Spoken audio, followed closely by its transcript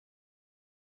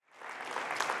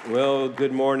Well,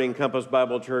 good morning, Compass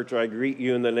Bible Church. I greet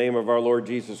you in the name of our Lord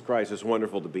Jesus Christ. It's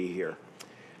wonderful to be here.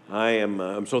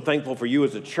 I'm so thankful for you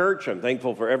as a church. I'm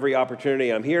thankful for every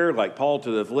opportunity I'm here. Like Paul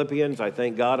to the Philippians, I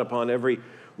thank God upon every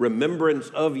remembrance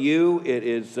of you. It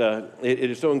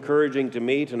is so encouraging to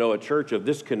me to know a church of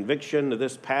this conviction, of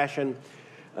this passion,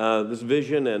 this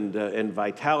vision and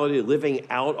vitality, living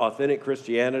out authentic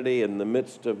Christianity in the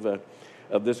midst of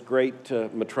this great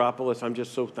metropolis. I'm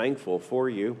just so thankful for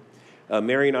you.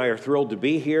 Mary and I are thrilled to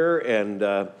be here and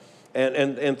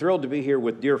thrilled to be here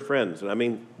with dear friends. And I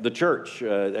mean, the church.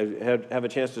 I have a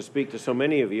chance to speak to so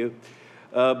many of you.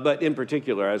 But in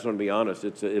particular, I just want to be honest,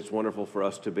 it's wonderful for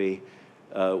us to be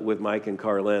with Mike and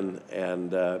Carlin.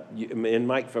 And in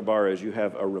Mike Fabarez, you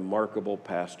have a remarkable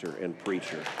pastor and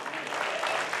preacher.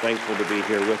 Thankful to be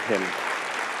here with him.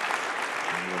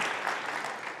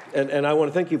 And I want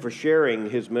to thank you for sharing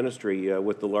his ministry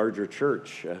with the larger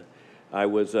church. I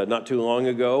was not too long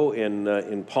ago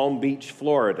in Palm Beach,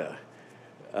 Florida,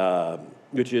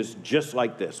 which is just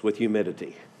like this with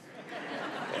humidity.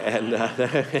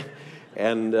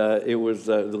 And it was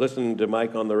listening to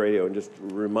Mike on the radio and just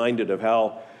reminded of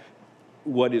how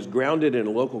what is grounded in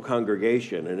a local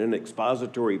congregation and in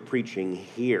expository preaching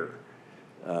here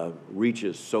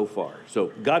reaches so far.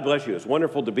 So God bless you. It's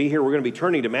wonderful to be here. We're going to be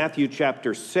turning to Matthew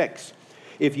chapter 6.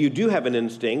 If you do have an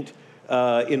instinct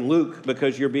in Luke,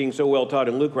 because you're being so well taught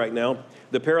in Luke right now,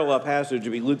 the parallel passage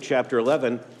would be Luke chapter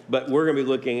 11, but we're going to be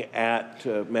looking at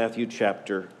Matthew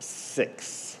chapter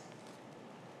 6.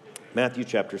 Matthew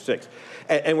chapter 6.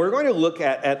 And we're going to look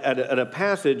at a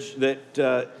passage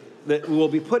that will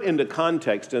be put into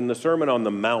context in the Sermon on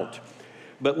the Mount.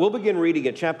 But we'll begin reading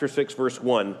at chapter 6, verse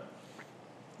 1.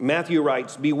 Matthew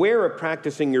writes, "Beware of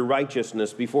practicing your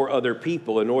righteousness before other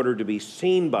people in order to be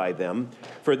seen by them,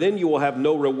 for then you will have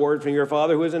no reward from your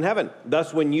Father who is in heaven.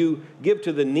 Thus, when you give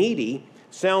to the needy,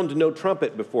 sound no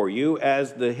trumpet before you,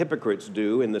 as the hypocrites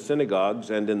do in the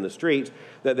synagogues and in the streets,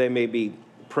 that they may be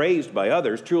praised by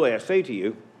others. Truly, I say to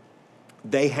you,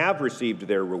 they have received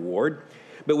their reward.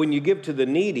 But when you give to the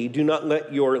needy, do not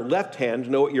let your left hand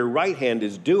know what your right hand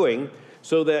is doing,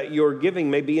 so that your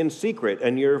giving may be in secret,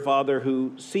 and your Father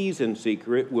who sees in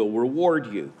secret will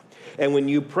reward you. And when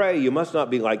you pray, you must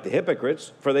not be like the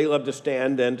hypocrites, for they love to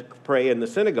stand and pray in the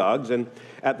synagogues and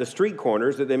at the street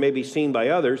corners, that they may be seen by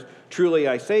others. Truly,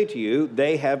 I say to you,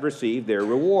 they have received their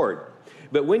reward.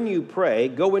 But when you pray,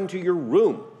 go into your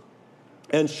room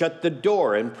and shut the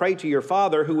door and pray to your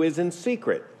Father who is in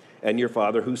secret, and your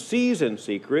Father who sees in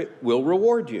secret will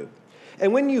reward you.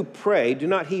 And when you pray, do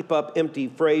not heap up empty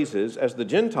phrases as the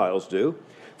Gentiles do,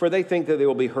 for they think that they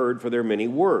will be heard for their many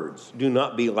words. Do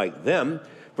not be like them,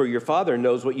 for your Father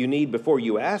knows what you need before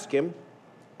you ask him.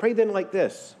 Pray then like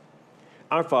this: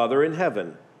 Our Father in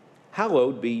heaven,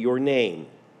 hallowed be your name.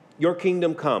 Your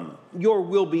kingdom come, your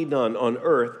will be done on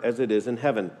earth as it is in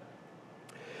heaven.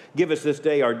 Give us this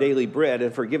day our daily bread,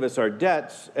 and forgive us our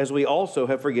debts, as we also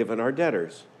have forgiven our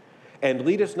debtors. And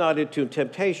lead us not into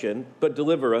temptation, but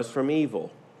deliver us from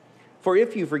evil. For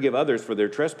if you forgive others for their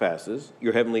trespasses,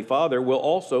 your heavenly Father will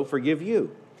also forgive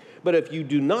you. But if you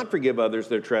do not forgive others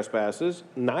their trespasses,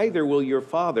 neither will your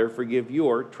Father forgive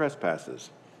your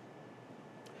trespasses.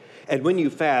 And when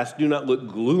you fast, do not look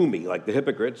gloomy like the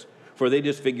hypocrites, for they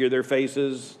disfigure their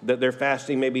faces, that their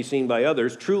fasting may be seen by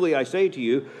others. Truly, I say to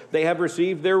you, they have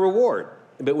received their reward.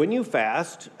 But when you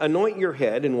fast, anoint your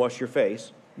head and wash your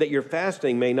face, that your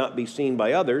fasting may not be seen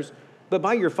by others, but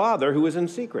by your Father who is in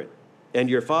secret. And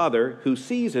your Father who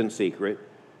sees in secret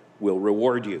will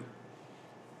reward you."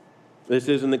 This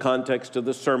is in the context of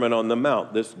the Sermon on the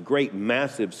Mount, this great,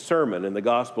 massive sermon in the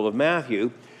Gospel of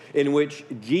Matthew, in which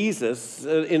Jesus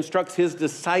instructs his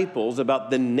disciples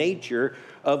about the nature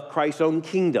of Christ's own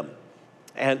kingdom.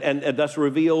 And thus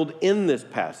revealed in this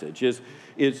passage is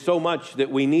so much that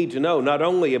we need to know, not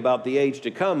only about the age to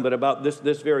come, but about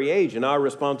this very age and our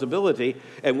responsibility.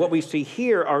 And what we see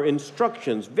here are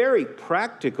instructions, very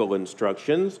practical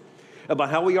instructions about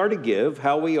how we are to give,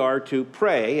 how we are to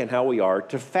pray, and how we are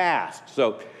to fast.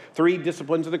 So 3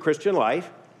 disciplines of the Christian life,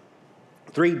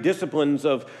 3 disciplines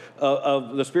of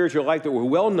the spiritual life that were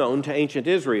well known to ancient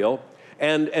Israel,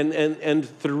 and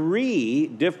 3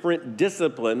 different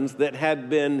disciplines that had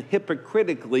been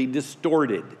hypocritically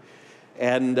distorted.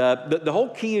 And the whole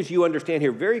key, as you understand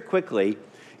here very quickly,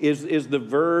 is the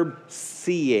verb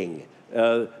seeing,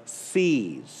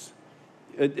 sees.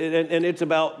 And it's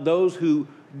about those who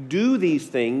do these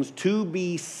things to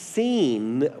be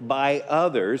seen by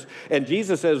others. And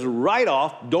Jesus says right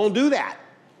off, don't do that.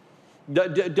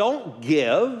 Don't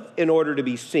give in order to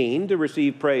be seen, to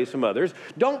receive praise from others.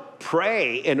 Don't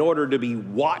pray in order to be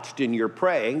watched in your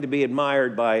praying, to be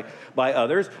admired by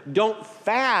others. Don't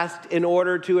fast in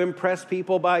order to impress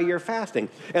people by your fasting.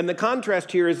 And the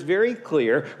contrast here is very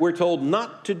clear. We're told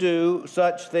not to do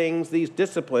such things, these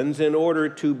disciplines, in order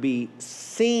to be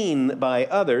seen by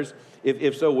others.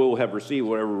 If so, we'll have received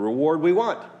whatever reward we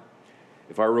want.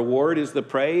 If our reward is the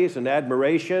praise and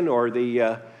admiration or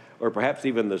perhaps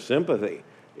even the sympathy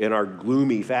in our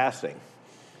gloomy fasting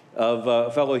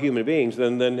of fellow human beings,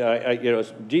 then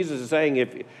Jesus is saying,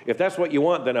 if that's what you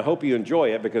want, then I hope you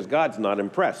enjoy it, because God's not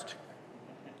impressed.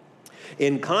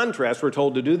 In contrast, we're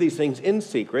told to do these things in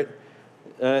secret,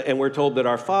 and we're told that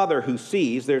our Father who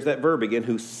sees, there's that verb again,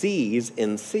 who sees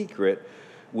in secret,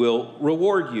 will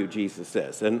reward you, Jesus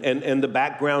says. And the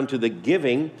background to the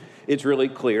giving, it's really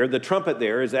clear. The trumpet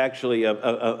there is actually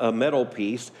a metal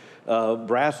piece,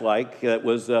 brass-like, that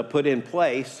was put in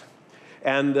place.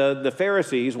 And the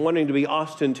Pharisees, wanting to be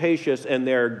ostentatious in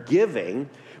their giving,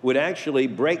 would actually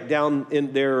break down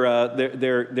in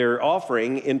their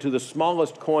offering into the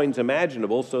smallest coins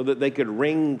imaginable so that they could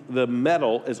ring the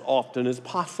metal as often as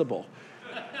possible.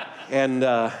 And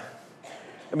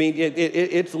I mean,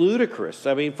 it's ludicrous.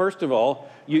 I mean, first of all,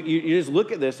 you just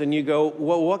look at this and you go,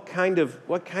 well, what kind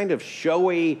of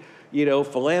showy,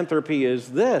 philanthropy is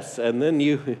this? And then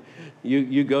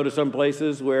you go to some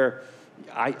places where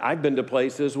I've been to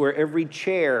places where every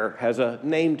chair has a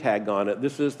name tag on it.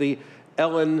 This is the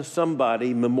Ellen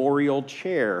Somebody Memorial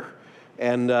Chair.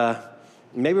 And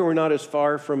maybe we're not as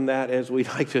far from that as we'd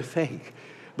like to think.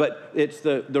 But it's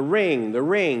the ring.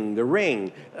 During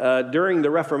the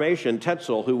Reformation,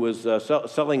 Tetzel, who was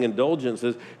selling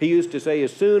indulgences, he used to say,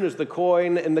 as soon as the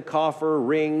coin in the coffer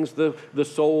rings, the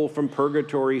soul from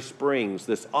purgatory springs.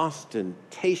 This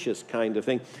ostentatious kind of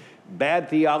thing. Bad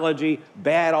theology,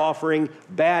 bad offering,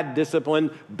 bad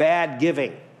discipline, bad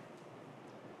giving.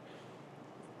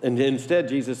 And instead,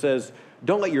 Jesus says,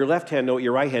 don't let your left hand know what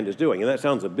your right hand is doing. And that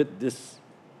sounds a bit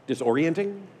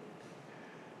disorienting.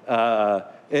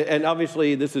 And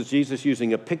obviously, this is Jesus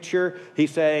using a picture.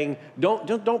 He's saying,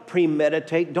 don't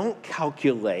premeditate, don't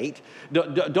calculate,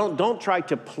 don't try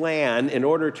to plan in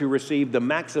order to receive the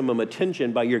maximum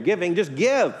attention by your giving. Just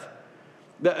give.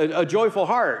 A joyful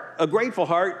heart, a grateful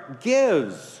heart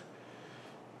gives.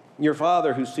 Your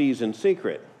Father who sees in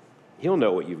secret, He'll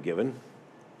know what you've given.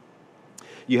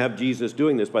 You have Jesus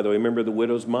doing this, by the way. Remember the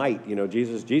widow's mite.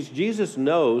 Jesus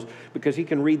knows, because He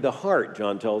can read the heart,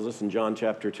 John tells us in John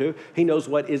chapter 2. He knows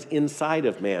what is inside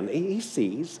of man. He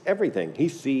sees everything. He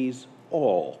sees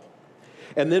all.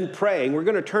 And then praying, we're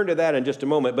going to turn to that in just a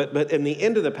moment, but in the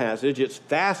end of the passage, it's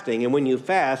fasting. And when you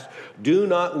fast, do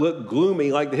not look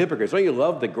gloomy like the hypocrites. Don't you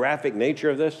love the graphic nature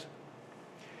of this?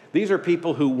 These are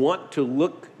people who want to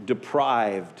look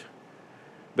deprived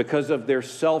because of their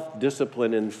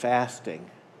self-discipline in fasting.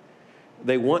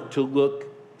 They want to look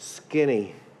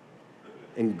skinny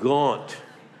and gaunt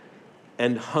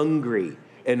and hungry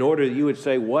in order that you would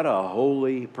say, what a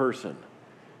holy person.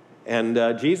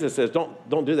 And Jesus says,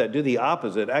 don't do that. Do the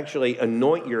opposite. Actually,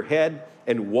 anoint your head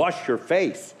and wash your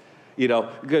face.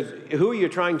 Because who are you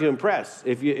trying to impress?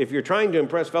 If you're trying to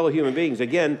impress fellow human beings,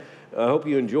 again, I hope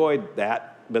you enjoyed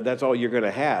that, but that's all you're going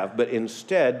to have. But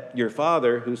instead, your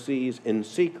Father who sees in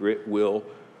secret will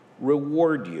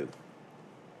reward you.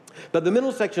 But the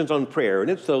middle section's on prayer,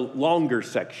 and it's the longer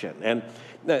section.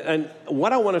 And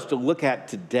what I want us to look at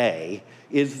today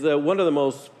is one of the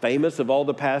most famous of all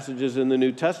the passages in the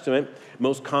New Testament,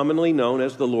 most commonly known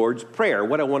as the Lord's Prayer.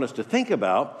 What I want us to think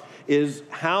about is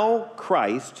how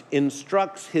Christ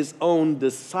instructs His own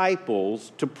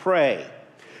disciples to pray.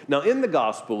 Now, in the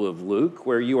Gospel of Luke,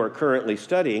 where you are currently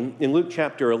studying, in Luke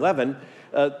chapter 11,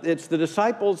 it's the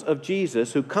disciples of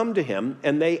Jesus who come to Him,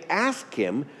 and they ask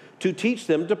Him to teach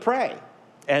them to pray.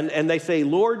 And they say,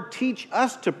 Lord, teach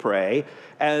us to pray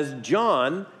as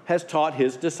John has taught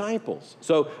his disciples.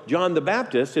 So John the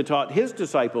Baptist had taught his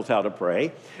disciples how to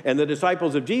pray, and the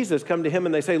disciples of Jesus come to him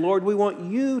and they say, Lord, we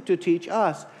want you to teach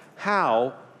us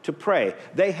how to pray.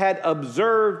 They had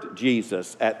observed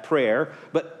Jesus at prayer,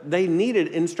 but they needed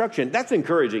instruction. That's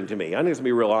encouraging to me. I'm just going to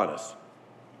be real honest.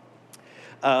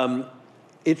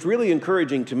 It's really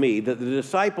encouraging to me that the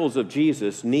disciples of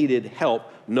Jesus needed help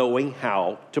knowing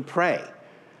how to pray.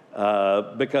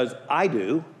 Because I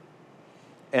do,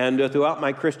 and throughout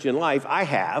my Christian life, I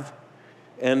have.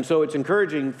 And so it's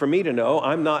encouraging for me to know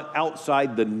I'm not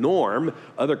outside the norm.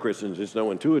 Other Christians just know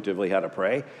intuitively how to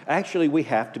pray. Actually, we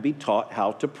have to be taught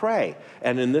how to pray.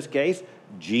 And in this case,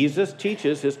 Jesus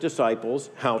teaches his disciples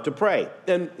how to pray.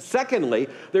 And secondly,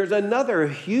 there's another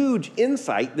huge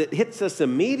insight that hits us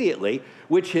immediately,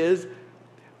 which is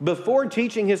before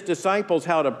teaching his disciples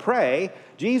how to pray,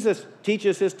 Jesus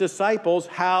teaches his disciples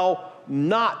how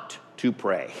not to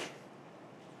pray.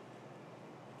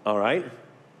 All right?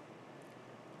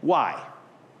 Why?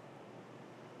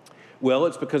 Well,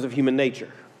 it's because of human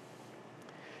nature.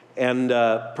 And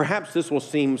perhaps this will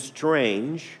seem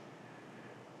strange,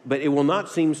 but it will not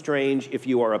seem strange if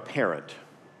you are a parent.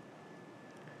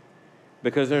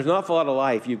 Because there's an awful lot of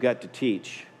life you've got to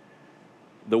teach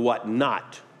the what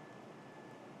not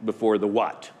before the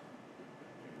what.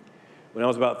 When I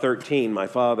was about 13, my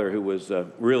father, who was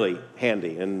really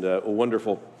handy and a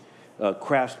wonderful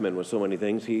craftsman with so many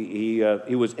things, he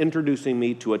was introducing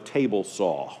me to a table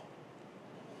saw.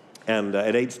 And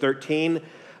at age 13,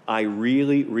 I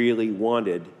really, really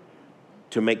wanted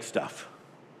to make stuff.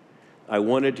 I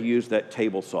wanted to use that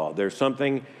table saw. There's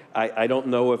something, I don't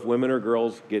know if women or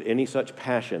girls get any such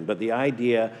passion, but the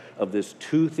idea of this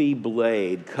toothy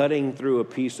blade cutting through a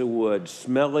piece of wood,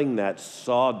 smelling that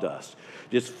sawdust,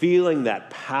 just feeling that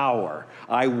power,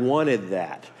 I wanted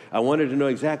that. I wanted to know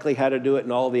exactly how to do it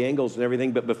and all the angles and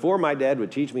everything, but before my dad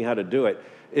would teach me how to do it,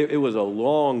 it was a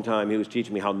long time he was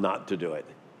teaching me how not to do it.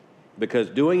 Because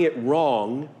doing it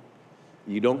wrong,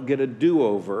 you don't get a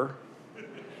do-over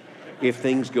if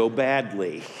things go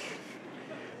badly.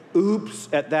 Oops,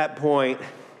 at that point,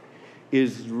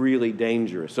 is really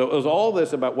dangerous. So it was all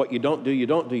this about what you don't do, you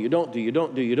don't do, you don't do, you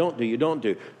don't do, you don't do, you don't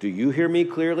do. Do you hear me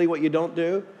clearly what you don't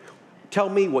do? Tell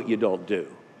me what you don't do.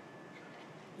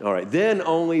 All right, then,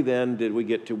 only then did we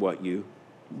get to what you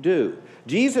do.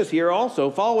 Jesus here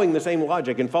also, following the same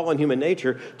logic and following human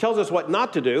nature, tells us what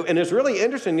not to do, and it's really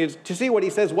interesting to see what he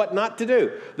says what not to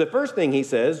do. The first thing he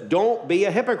says, don't be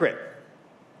a hypocrite.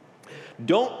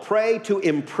 Don't pray to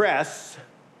impress.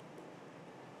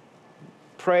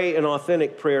 Pray an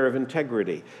authentic prayer of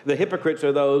integrity. The hypocrites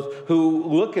are those who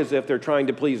look as if they're trying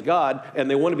to please God, and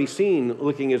they want to be seen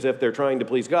looking as if they're trying to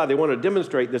please God. They want to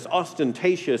demonstrate this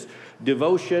ostentatious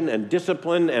devotion and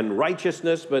discipline and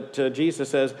righteousness, but Jesus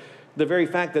says the very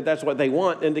fact that that's what they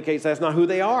want indicates that's not who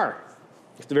they are.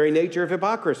 It's the very nature of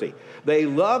hypocrisy. They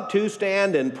love to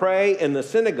stand and pray in the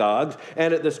synagogues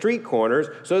and at the street corners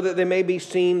so that they may be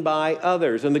seen by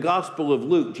others. In the Gospel of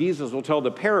Luke, Jesus will tell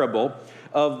the parable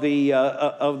of the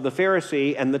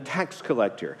Pharisee and the tax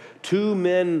collector. Two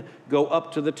men go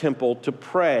up to the temple to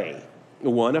pray.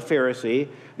 One a Pharisee,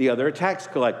 the other a tax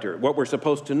collector. What we're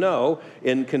supposed to know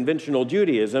in conventional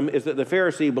Judaism is that the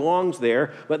Pharisee belongs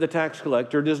there, but the tax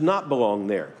collector does not belong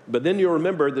there. But then you'll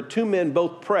remember the two men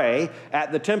both pray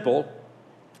at the temple.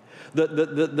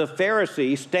 The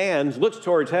Pharisee stands, looks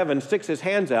towards heaven, sticks his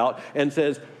hands out, and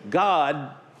says,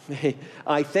 God,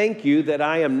 I thank you that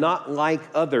I am not like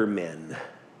other men.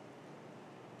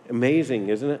 Amazing,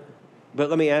 isn't it? But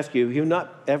let me ask you, have you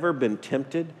not ever been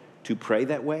tempted to pray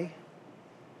that way?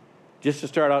 Just to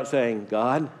start out saying,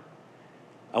 God,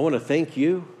 I want to thank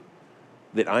you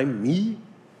that I'm me.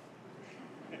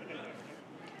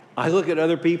 I look at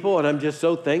other people and I'm just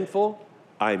so thankful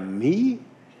I'm me.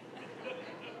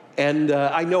 And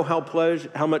I know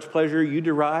how much pleasure you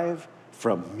derive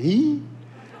from me.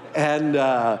 And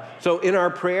so in our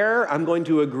prayer, I'm going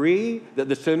to agree that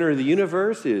the center of the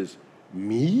universe is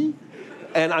me.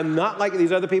 And I'm not like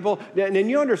these other people. And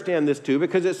you understand this too,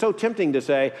 because it's so tempting to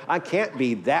say, I can't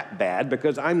be that bad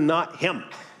because I'm not him.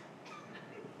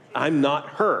 I'm not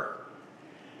her.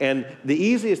 And the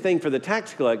easiest thing for the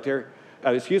tax collector,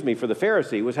 for the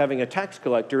Pharisee, was having a tax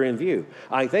collector in view.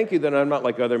 I thank you that I'm not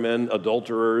like other men,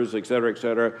 adulterers, et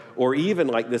cetera, or even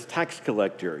like this tax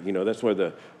collector. You know, that's where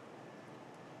the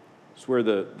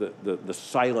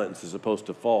silence is supposed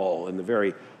to fall and the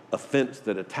very offense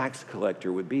that a tax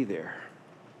collector would be there.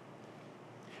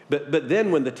 But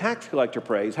then when the tax collector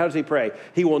prays, how does he pray?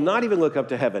 He will not even look up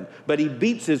to heaven, but he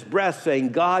beats his breast saying,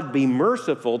 God, be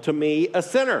merciful to me, a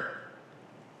sinner.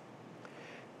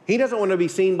 He doesn't want to be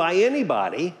seen by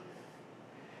anybody.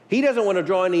 He doesn't want to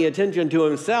draw any attention to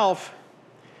himself.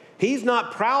 He's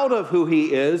not proud of who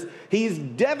he is. He's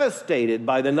devastated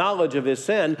by the knowledge of his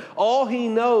sin. All he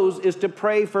knows is to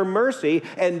pray for mercy.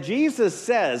 And Jesus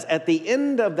says at the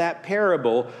end of that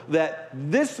parable that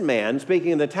this man,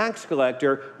 speaking of the tax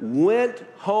collector, went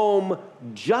home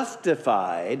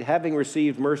justified, having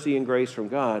received mercy and grace from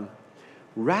God,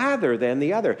 rather than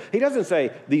the other. He doesn't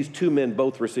say these two men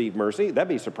both received mercy. That'd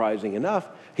be surprising enough.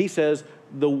 He says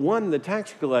the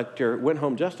tax collector, went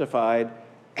home justified,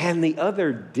 and the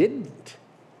other didn't.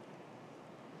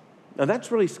 Now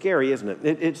that's really scary, isn't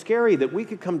it? It's scary that we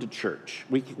could come to church.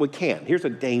 We can. Here's a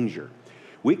danger.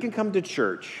 We can come to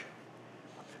church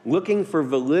looking for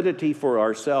validity for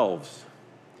ourselves.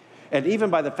 And even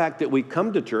by the fact that we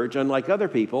come to church, unlike other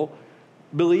people,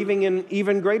 believing in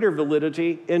even greater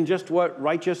validity in just what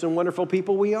righteous and wonderful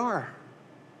people we are.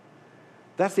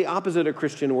 That's the opposite of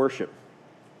Christian worship.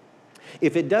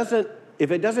 If it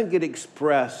doesn't get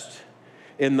expressed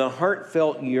in the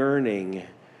heartfelt yearning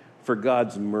for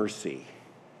God's mercy,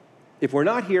 if we're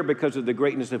not here because of the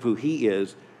greatness of who He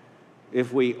is,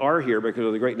 if we are here because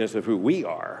of the greatness of who we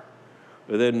are,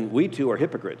 then we too are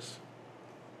hypocrites.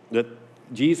 That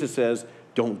Jesus says,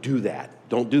 don't do that.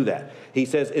 Don't do that. He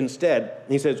says instead,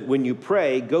 when you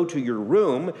pray, go to your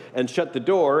room and shut the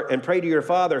door and pray to your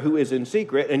Father who is in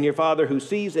secret, and your Father who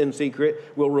sees in secret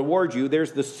will reward you.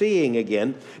 There's the seeing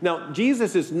again. Now,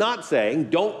 Jesus is not saying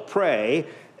don't pray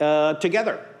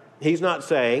together. He's not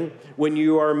saying when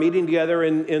you are meeting together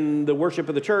in the worship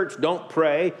of the church, don't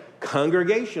pray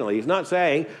congregationally. He's not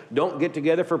saying don't get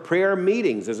together for prayer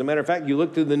meetings. As a matter of fact, you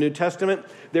look through the New Testament,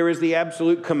 there is the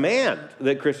absolute command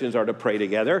that Christians are to pray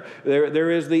together. There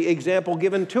is the example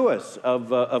given to us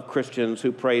of Christians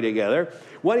who pray together.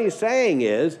 What he's saying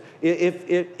is,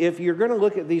 if you're going to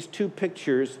look at these two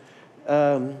pictures,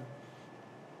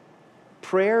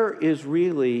 prayer is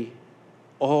really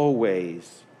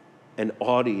always an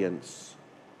audience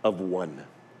of one.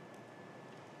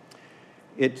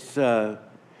 It's a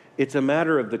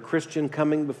matter of the Christian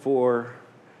coming before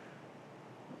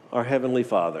our Heavenly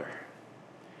Father,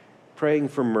 praying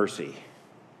for mercy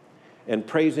and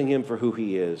praising Him for who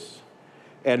He is.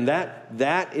 And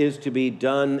that is to be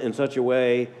done in such a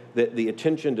way that the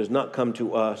attention does not come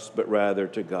to us, but rather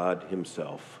to God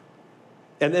Himself.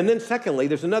 And then secondly,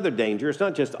 there's another danger. It's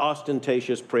not just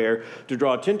ostentatious prayer to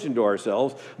draw attention to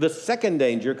ourselves. The second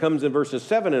danger comes in verses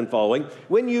 7 and following.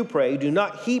 When you pray, do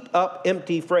not heap up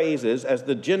empty phrases as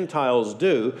the Gentiles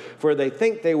do, for they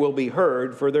think they will be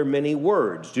heard for their many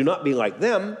words. Do not be like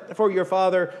them, for your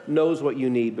Father knows what you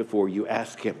need before you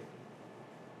ask Him.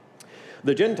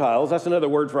 The Gentiles, that's another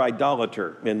word for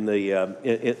idolater in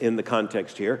the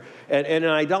context here. And an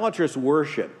idolatrous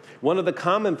worship, one of the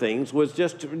common things was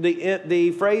just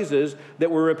the phrases that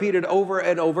were repeated over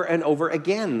and over and over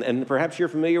again. And perhaps you're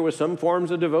familiar with some forms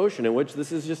of devotion in which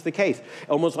this is just the case.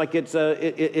 Almost like it's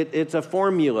a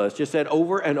formula. It's just said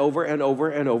over and over and over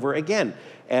and over again.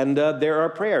 And there are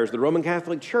prayers. The Roman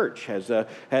Catholic Church has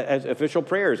official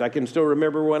prayers. I can still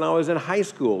remember when I was in high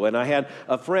school, and I had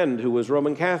a friend who was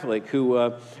Roman Catholic who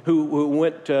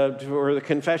went for the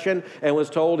confession and was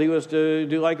told he was to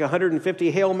do like 150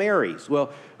 Hail Marys.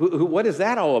 Well, what is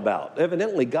that all about?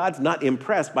 Evidently, God's not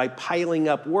impressed by piling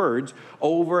up words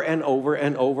over and over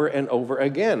and over and over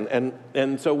again.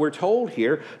 And so we're told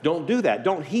here, don't do that.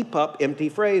 Don't heap up empty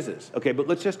phrases. Okay, but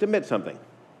let's just admit something.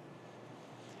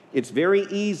 It's very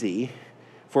easy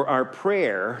for our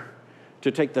prayer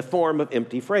to take the form of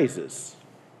empty phrases.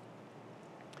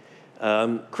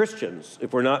 Christians,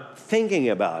 if we're not thinking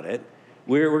about it,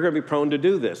 we're going to be prone to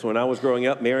do this. When I was growing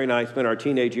up, Mary and I spent our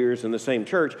teenage years in the same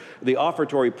church. The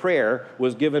offertory prayer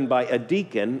was given by a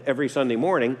deacon every Sunday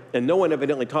morning, and no one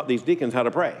evidently taught these deacons how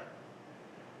to pray.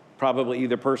 Probably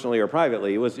either personally or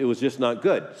privately. It was just not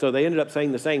good. So they ended up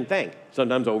saying the same thing,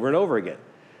 sometimes over and over again.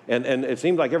 And it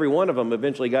seemed like every one of them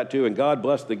eventually got to, and God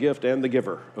bless the gift and the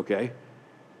giver, okay?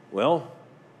 Well,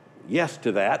 yes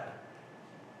to that,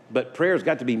 but prayer's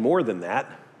got to be more than that.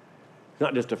 It's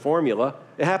not just a formula.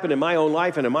 It happened in my own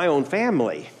life and in my own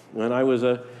family. When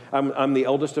I'm the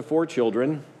eldest of 4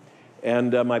 children,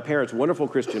 and my parents, wonderful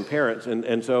Christian parents,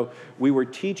 and so we were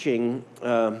teaching,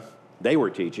 they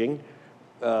were teaching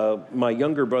my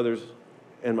younger brothers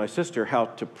and my sister how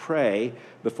to pray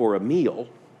before a meal.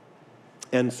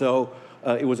 And so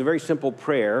it was a very simple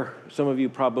prayer. Some of you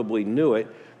probably knew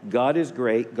it. God is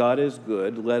great, God is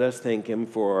good, let us thank Him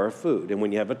for our food. And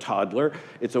when you have a toddler,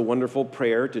 it's a wonderful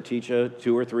prayer to teach a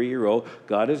 2 or 3-year-old,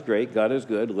 God is great, God is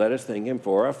good, let us thank Him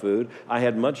for our food. I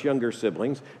had much younger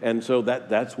siblings, and so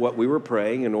that's what we were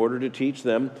praying in order to teach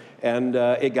them. And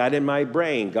it got in my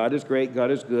brain, God is great, God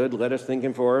is good, let us thank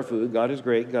Him for our food. God is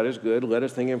great, God is good, let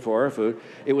us thank Him for our food.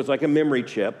 It was like a memory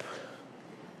chip,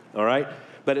 all right?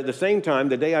 But at the same time,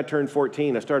 the day I turned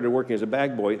 14, I started working as a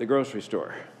bag boy at the grocery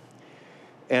store.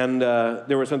 And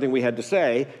there was something we had to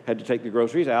say, had to take the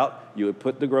groceries out. You would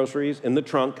put the groceries in the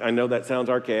trunk. I know that sounds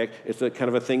archaic. It's a kind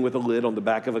of a thing with a lid on the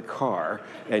back of a car,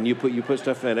 and you put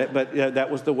stuff in it. But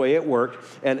that was the way it worked.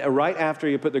 And right after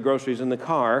you put the groceries in the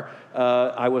car,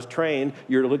 I was trained,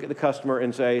 you're to look at the customer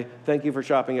and say, thank you for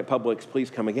shopping at Publix,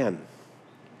 please come again.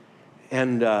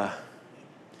 And I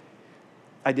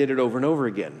did it over and over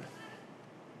again.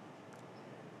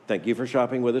 Thank you for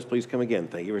shopping with us, please come again.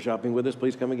 Thank you for shopping with us,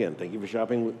 please come again. Thank you for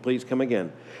shopping, please come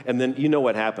again. And then you know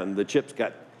what happened. The chips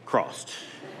got crossed.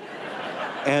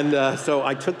 And so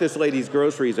I took this lady's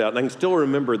groceries out, and I can still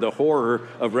remember the horror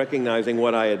of recognizing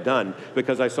what I had done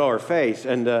because I saw her face.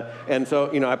 And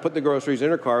so, I put the groceries in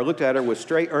her car, looked at her with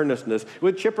straight earnestness,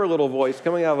 with chipper little voice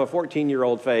coming out of a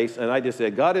 14-year-old face, and I just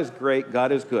said, God is great,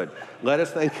 God is good. Let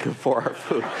us thank Him for our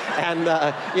food. And,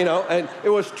 and it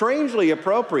was strangely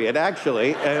appropriate,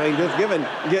 actually, I mean, just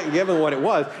given what it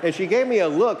was. And she gave me a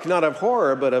look, not of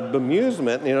horror, but of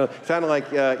bemusement, sounded like,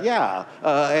 got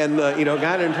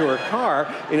into her car.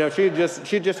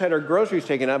 She just had her groceries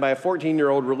taken out by a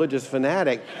 14-year-old religious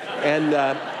fanatic. And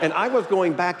I was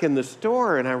going back in the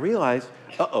store, and I realized,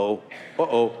 that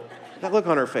look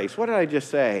on her face. What did I just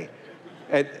say?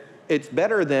 It's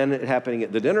better than it happening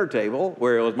at the dinner table,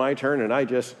 where it was my turn, and I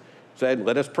just said,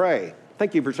 let us pray.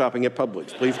 Thank you for shopping at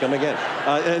Publix. Please come again.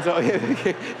 And so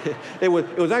it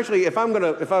was actually, if I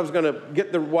was gonna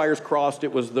get the wires crossed,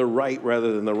 it was the right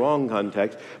rather than the wrong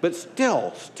context. But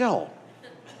still,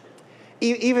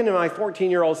 even in my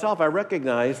 14-year-old self, I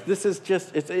recognize this is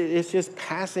it's just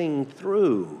passing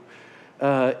through.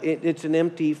 It's an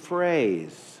empty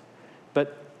phrase.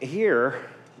 But here,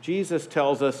 Jesus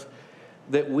tells us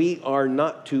that we are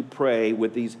not to pray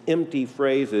with these empty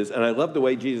phrases. And I love the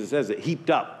way Jesus says it,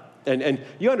 heaped up. And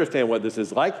you understand what this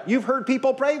is like. You've heard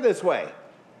people pray this way.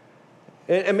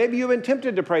 And maybe you've been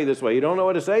tempted to pray this way. You don't know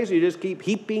what to say, so you just keep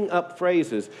heaping up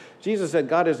phrases. Jesus said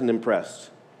God isn't impressed.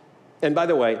 And by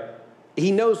the way,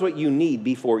 He knows what you need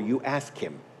before you ask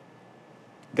Him.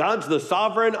 God's the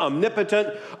sovereign,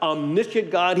 omnipotent,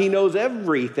 omniscient God. He knows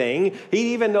everything.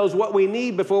 He even knows what we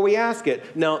need before we ask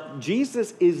it. Now,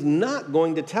 Jesus is not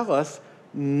going to tell us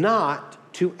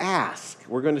not to ask.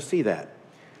 We're going to see that.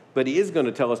 But He is going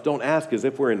to tell us don't ask as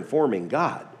if we're informing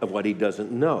God of what He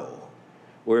doesn't know,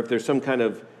 or if there's some kind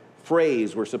of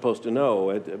phrase we're supposed to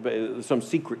know, some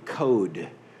secret code.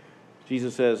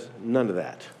 Jesus says none of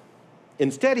that.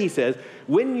 Instead, He says,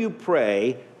 when you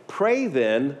pray, pray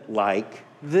then like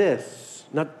this.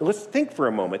 Now, let's think for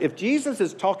a moment. If Jesus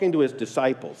is talking to His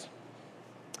disciples,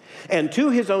 and to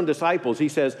His own disciples, He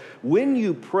says, when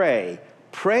you pray,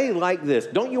 pray like this.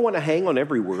 Don't you want to hang on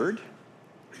every word?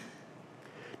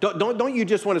 Don't you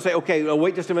just want to say, okay,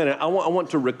 wait just a minute, I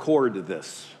want to record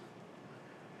this.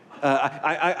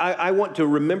 I want to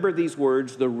remember these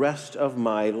words the rest of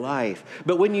my life.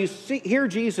 But when you hear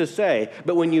Jesus say,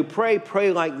 but when you pray,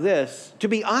 pray like this, to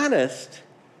be honest,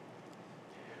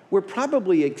 we're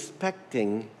probably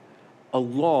expecting a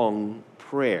long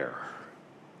prayer.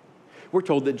 We're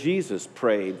told that Jesus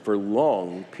prayed for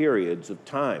long periods of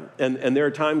time. And there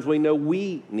are times we know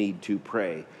we need to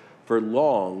pray for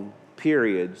long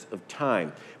periods of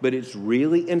time. But it's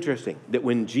really interesting that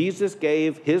when Jesus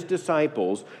gave His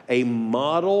disciples a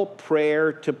model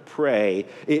prayer to pray,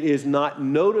 it is not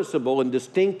noticeable and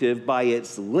distinctive by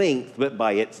its length, but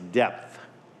by its depth.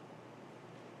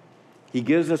 He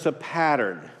gives us a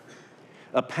pattern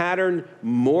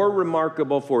more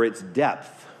remarkable for its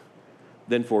depth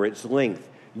than for its length.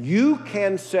 You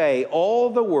can say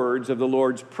all the words of the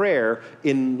Lord's Prayer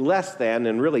in less than,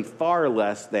 and really far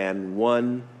less than,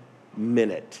 1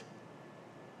 minute.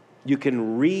 You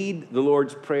can read the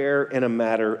Lord's Prayer in a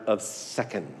matter of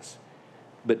seconds.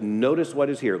 But notice what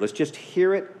is here. Let's just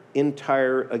hear it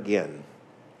entire again.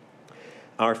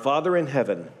 Our Father in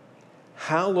heaven,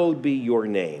 hallowed be your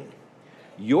name.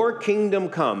 Your kingdom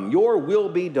come, your will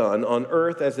be done on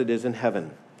earth as it is in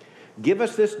heaven. Give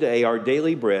us this day our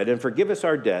daily bread, and forgive us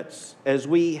our debts, as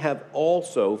we have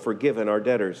also forgiven our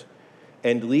debtors.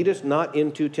 And lead us not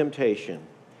into temptation,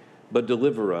 but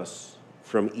deliver us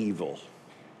from evil.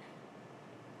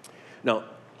 Now,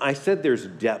 I said there's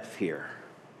depth here.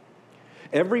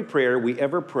 Every prayer we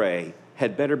ever pray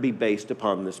had better be based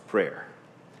upon this prayer.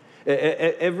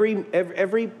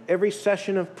 Every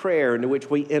session of prayer into which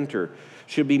we enter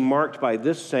should be marked by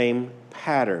this same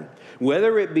pattern.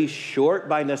 Whether it be short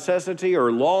by necessity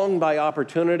or long by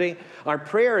opportunity, our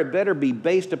prayer had better be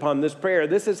based upon this prayer.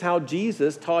 This is how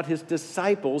Jesus taught His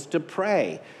disciples to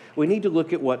pray. We need to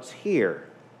look at what's here.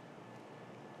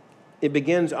 It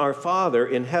begins, our Father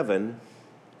in heaven,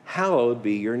 hallowed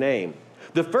be your name.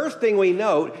 The first thing we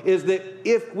note is that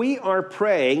if we are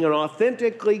praying an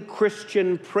authentically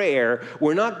Christian prayer,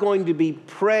 we're not going to be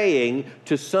praying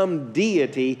to some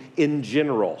deity in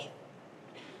general.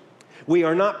 We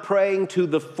are not praying to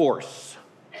the force.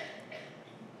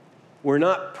 We're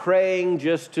not praying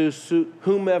just to suit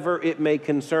whomever it may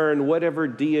concern, whatever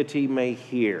deity may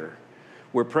hear.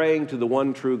 We're praying to the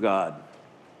one true God,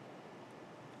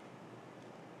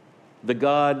 the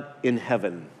God in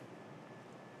heaven.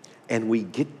 And we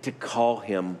get to call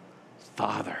Him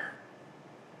Father.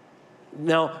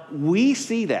 Now, we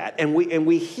see that and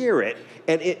we hear it,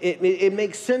 and it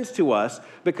makes sense to us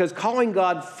because calling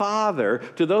God Father,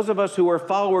 to those of us who are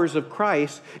followers of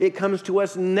Christ, it comes to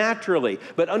us naturally.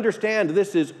 But understand,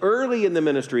 this is early in the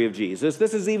ministry of Jesus.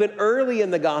 This is even early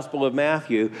in the Gospel of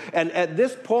Matthew. And at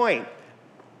this point,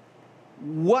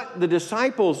 what the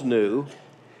disciples knew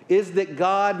is that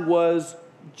God was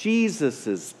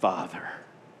Jesus' Father.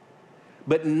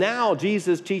 But now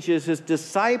Jesus teaches his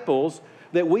disciples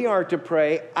that we are to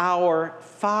pray, "Our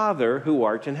Father who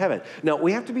art in heaven." Now,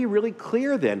 we have to be really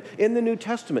clear then, in the New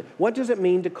Testament, what does it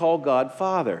mean to call God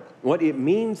Father? What it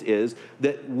means is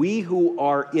that we who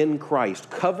are in Christ,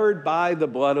 covered by the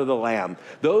blood of the Lamb,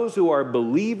 those who are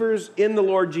believers in the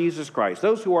Lord Jesus Christ,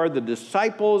 those who are the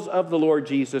disciples of the Lord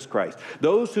Jesus Christ,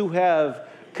 those who have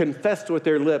confessed with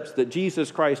their lips that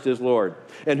Jesus Christ is Lord,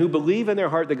 and who believe in their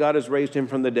heart that God has raised him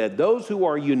from the dead, those who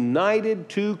are united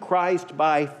to Christ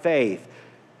by faith,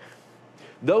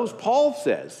 those, Paul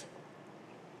says,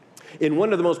 in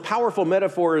one of the most powerful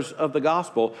metaphors of the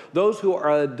gospel, those who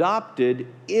are adopted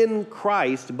in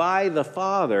Christ by the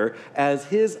Father as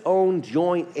his own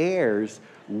joint heirs,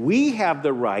 we have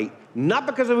the right, not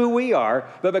because of who we are,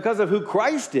 but because of who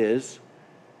Christ is,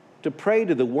 to pray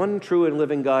to the one true and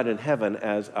living God in heaven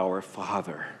as our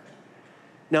Father.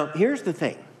 Now, here's the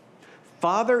thing.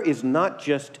 Father is not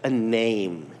just a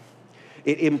name.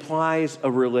 It implies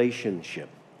a relationship.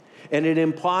 And it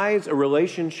implies a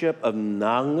relationship of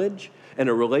knowledge and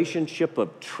a relationship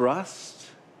of trust.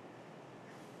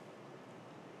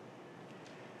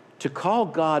 To call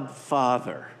God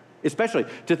Father, especially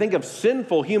to think of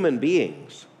sinful human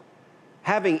beings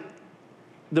having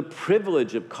the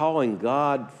privilege of calling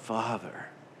God Father,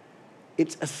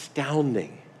 it's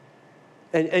astounding.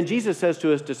 And Jesus says to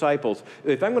his disciples,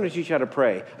 if I'm going to teach you how to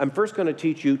pray, I'm first going to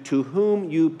teach you to whom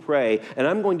you pray, and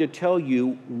I'm going to tell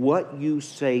you what you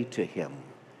say to him.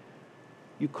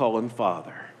 You call him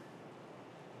Father.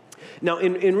 Now,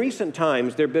 in recent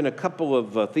times, there have been a couple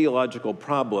of theological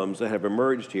problems that have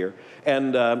emerged here,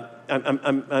 and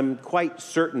I'm quite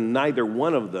certain neither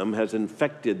one of them has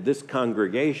infected this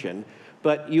congregation,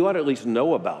 but you ought to at least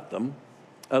know about them.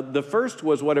 The first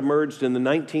was what emerged in the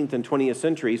 19th and 20th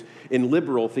centuries in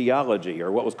liberal theology,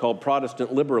 or what was called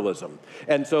Protestant liberalism.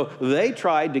 And so they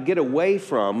tried to get away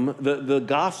from the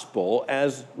gospel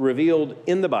as revealed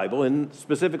in the Bible, and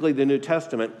specifically the New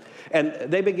Testament, and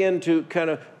they began to kind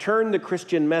of turn the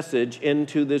Christian message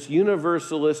into this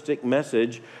universalistic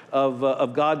message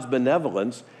of God's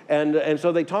benevolence, and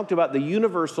so they talked about the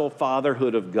universal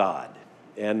fatherhood of God.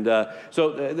 And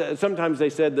so sometimes they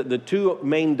said that the two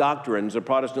main doctrines of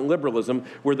Protestant liberalism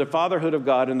were the fatherhood of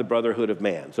God and the brotherhood of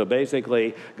man. So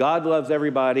basically, God loves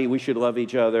everybody, we should love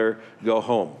each other, go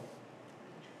home.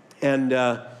 And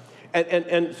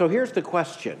so here's the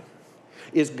question.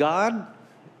 Is God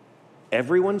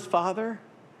everyone's father?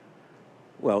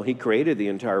 Well, he created the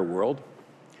entire world.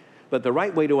 But the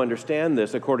right way to understand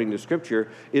this, according to Scripture,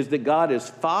 is that God is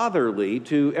fatherly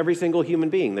to every single human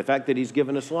being. The fact that he's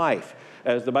given us life.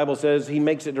 As the Bible says, he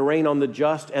makes it to rain on the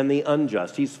just and the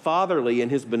unjust. He's fatherly in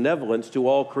his benevolence to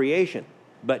all creation.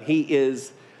 But he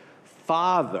is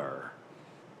Father,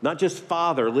 not just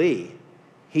fatherly.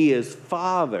 He is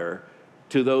Father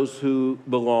to those who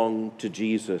belong to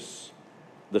Jesus,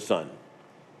 the Son.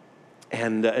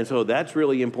 And so that's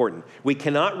really important. We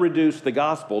cannot reduce the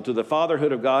gospel to the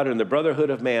fatherhood of God and the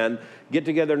brotherhood of man, get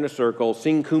together in a circle,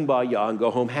 sing kumbaya, and go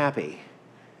home happy.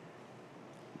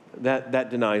 That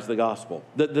denies the gospel.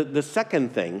 The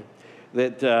second thing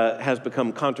that has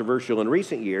become controversial in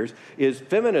recent years is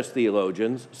feminist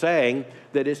theologians saying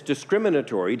that it's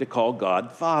discriminatory to call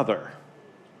God Father,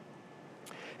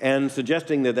 and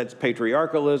suggesting that that's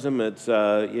patriarchalism, it's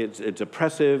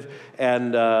oppressive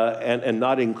and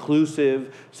not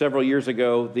inclusive. Several years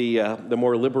ago, the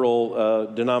more liberal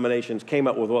denominations came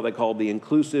up with what they called the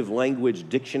Inclusive Language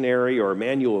Dictionary or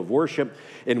Manual of Worship,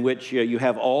 in which you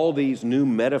have all these new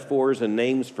metaphors and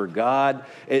names for God.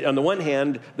 On the one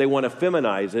hand, they want to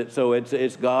feminize it, so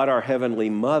it's God our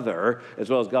Heavenly Mother as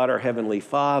well as God our Heavenly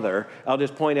Father. I'll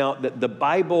just point out that the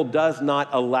Bible does not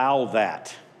allow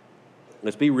that.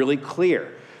 Let's be really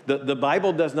clear. The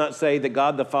Bible does not say that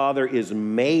God the Father is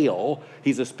male.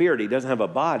 He's a spirit. He doesn't have a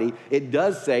body. It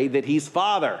does say that he's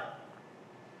Father.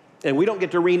 And we don't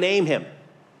get to rename him.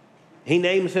 He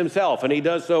names himself, and he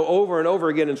does so over and over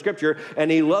again in Scripture,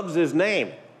 and he loves his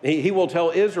name. He will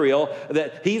tell Israel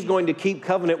that he's going to keep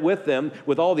covenant with them,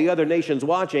 with all the other nations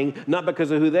watching, not because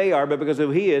of who they are, but because of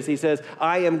who he is. He says,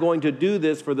 I am going to do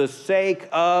this for the sake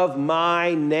of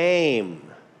my name.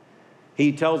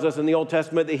 He tells us in the Old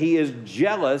Testament that he is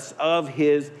jealous of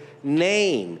his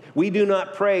name. We do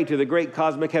not pray to the great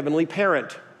cosmic heavenly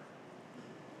parent.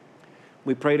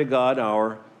 We pray to God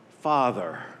our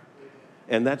Father.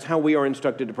 And that's how we are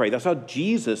instructed to pray. That's how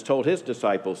Jesus told his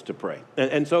disciples to pray.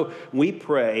 And so we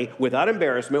pray without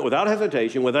embarrassment, without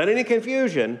hesitation, without any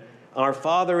confusion, our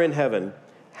Father in heaven,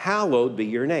 hallowed be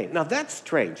your name. Now that's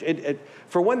strange.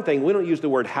 For one thing, we don't use the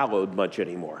word hallowed much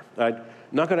anymore. I'm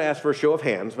not going to ask for a show of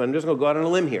hands, but I'm just going to go out on a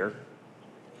limb here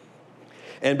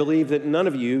and believe that none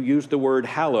of you used the word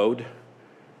hallowed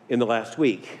in the last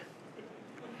week.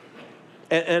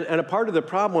 And a part of the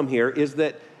problem here is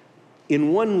that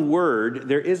in one word,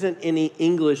 there isn't any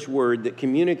English word that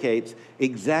communicates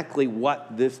exactly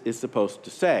what this is supposed to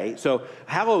say. So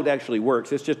hallowed actually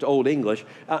works. It's just Old English.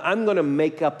 I'm going to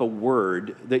make up a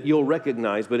word that you'll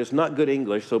recognize, but it's not good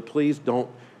English, so please don't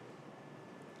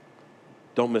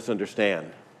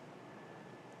misunderstand.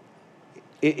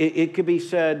 It could be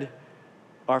said,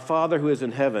 our Father who is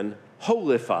in heaven,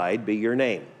 holified be your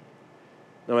name.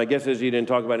 Now, my guess is you didn't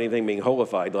talk about anything being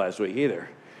holified last week either.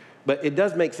 But it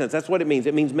does make sense. That's what it means.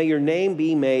 It means may your name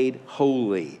be made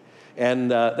holy. And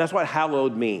that's what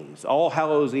hallowed means. All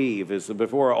Hallows Eve is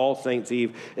before All Saints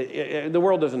Eve. The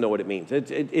world doesn't know what it means.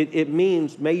 It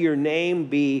means may your name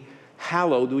be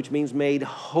hallowed, which means made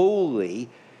holy.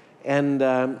 And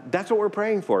that's what we're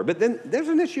praying for. But then there's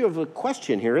an issue of a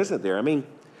question here, isn't there? I mean,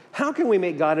 how can we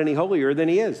make God any holier than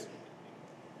he is?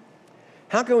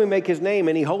 How can we make his name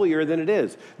any holier than it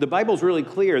is? The Bible's really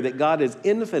clear that God is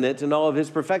infinite in all of his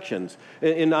perfections.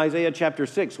 In Isaiah chapter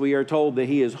 6, we are told that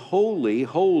he is holy,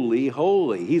 holy,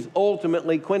 holy. He's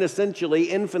ultimately, quintessentially,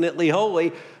 infinitely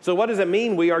holy. So what does it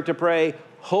mean we are to pray,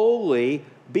 holy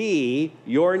be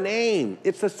your name?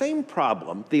 It's the same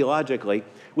problem, theologically,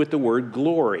 with the word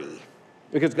glory.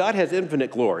 Because God has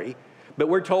infinite glory, but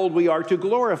we're told we are to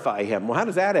glorify him. Well, how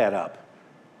does that add up?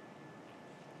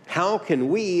 How can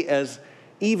we, as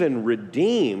even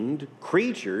redeemed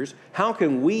creatures, how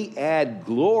can we add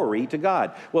glory to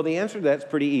God? Well, the answer to that's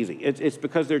pretty easy. It's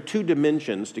because there are two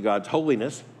dimensions to God's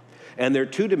holiness, and there are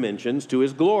two dimensions to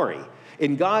his glory.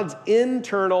 In God's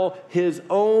internal, his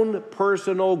own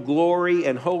personal glory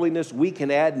and holiness, we can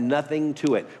add nothing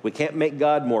to it. We can't make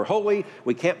God more holy.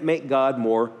 We can't make God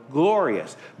more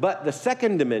glorious. But the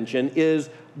second dimension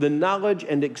is the knowledge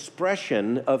and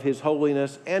expression of his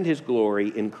holiness and his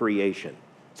glory in creation.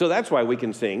 So that's why we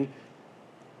can sing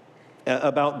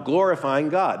about glorifying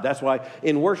God. That's why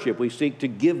in worship we seek to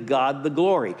give God the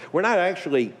glory. We're not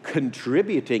actually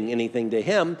contributing anything to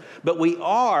him, but we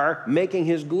are making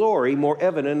his glory more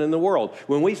evident in the world.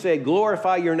 When we say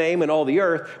glorify your name in all the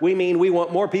earth, we mean we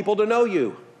want more people to know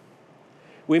you.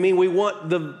 We mean we want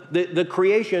the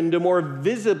creation to more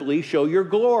visibly show your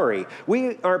glory.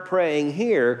 We are praying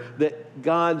here that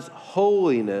God's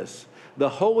holiness, the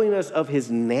holiness of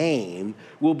his name,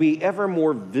 will be ever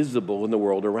more visible in the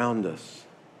world around us.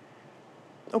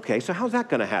 Okay, so how's that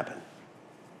going to happen?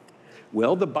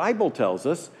 Well, the Bible tells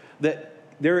us that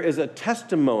there is a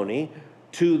testimony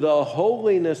to the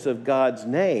holiness of God's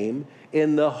name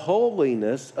in the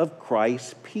holiness of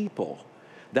Christ's people.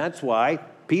 That's why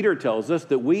Peter tells us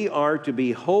that we are to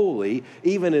be holy,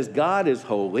 even as God is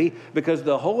holy, because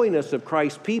the holiness of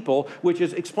Christ's people, which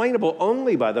is explainable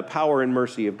only by the power and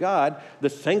mercy of God, the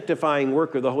sanctifying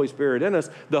work of the Holy Spirit in us,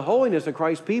 the holiness of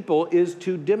Christ's people is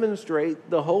to demonstrate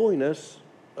the holiness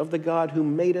of the God who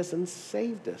made us and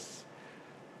saved us,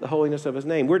 the holiness of his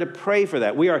name. We're to pray for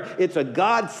that. It's a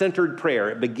God-centered prayer.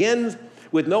 It begins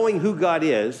with knowing who God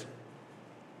is,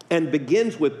 and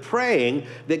begins with praying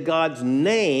that God's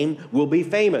name will be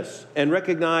famous and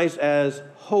recognized as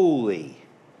holy.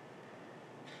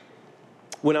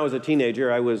 When I was a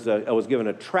teenager, I was given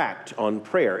a tract on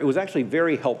prayer. It was actually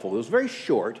very helpful. It was very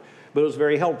short, but it was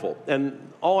very helpful.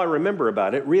 And all I remember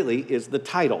about it really is the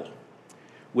title,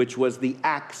 which was The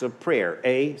Acts of Prayer,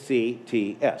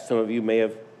 ACTS. Some of you may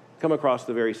have come across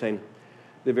the very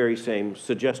same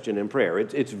suggestion in prayer.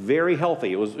 It's very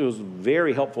healthy. It was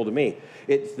very helpful to me.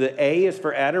 The A is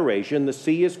for adoration, the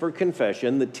C is for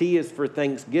confession, the T is for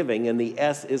thanksgiving, and the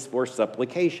S is for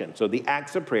supplication. So the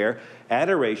acts of prayer,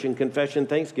 adoration, confession,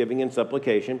 thanksgiving, and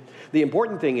supplication. The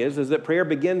important thing is that prayer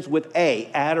begins with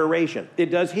A, adoration. It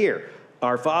does here.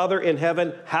 Our Father in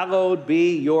heaven, hallowed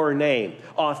be your name.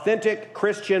 Authentic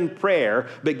Christian prayer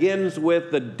begins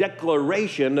with the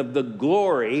declaration of the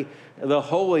glory, the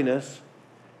holiness,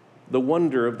 the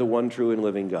wonder of the one true and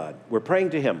living God. We're praying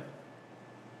to him,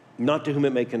 not to whom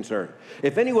it may concern.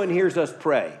 If anyone hears us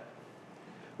pray,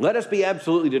 let us be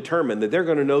absolutely determined that they're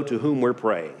going to know to whom we're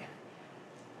praying.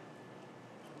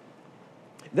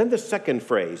 Then the second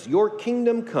phrase, your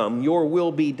kingdom come, your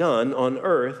will be done on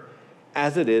earth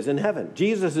as it is in heaven.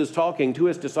 Jesus is talking to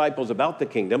his disciples about the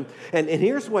kingdom. And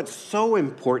here's what's so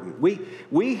important.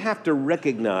 We have to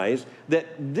recognize that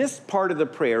this part of the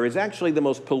prayer is actually the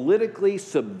most politically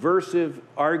subversive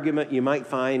argument you might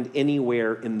find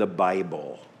anywhere in the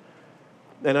Bible.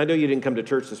 And I know you didn't come to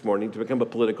church this morning to become a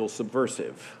political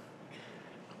subversive.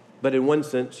 But in one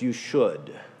sense, you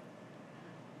should.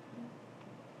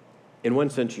 In one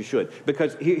sense, you should.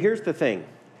 Because here's the thing.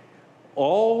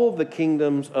 All the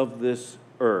kingdoms of this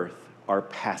earth are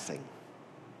passing.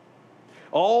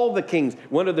 All the kings,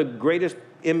 one of the greatest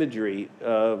imagery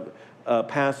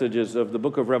passages of the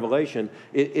book of Revelation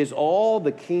is all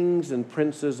the kings and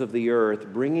princes of the earth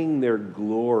bringing their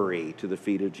glory to the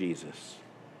feet of Jesus.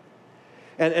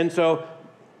 And so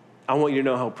I want you to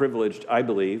know how privileged I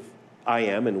believe I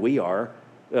am and we are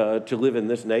to live in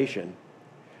this nation.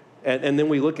 And then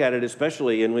we look at it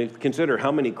especially, and we consider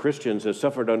how many Christians have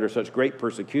suffered under such great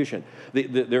persecution.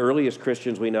 The earliest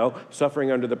Christians we know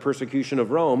suffering under the persecution of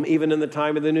Rome, even in the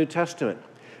time of the New Testament.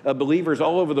 Believers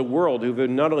all over the world who've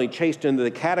been not only chased into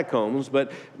the catacombs,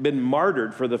 but been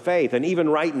martyred for the faith. And even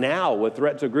right now with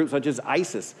threats of groups such as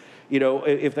ISIS,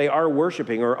 if they are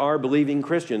worshiping or are believing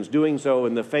Christians, doing so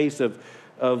in the face of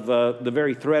the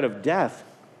very threat of death.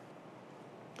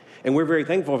 And we're very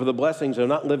thankful for the blessings of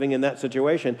not living in that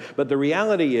situation. But the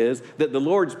reality is that the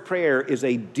Lord's Prayer is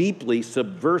a deeply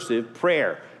subversive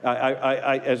prayer.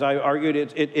 As I argued,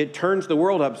 it turns the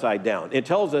world upside down. It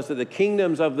tells us that the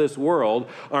kingdoms of this world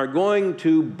are going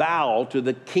to bow to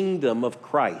the kingdom of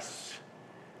Christ.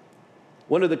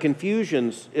 One of the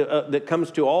confusions that comes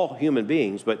to all human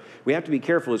beings, but we have to be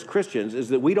careful as Christians, is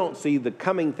that we don't see the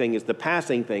coming thing as the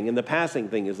passing thing, and the passing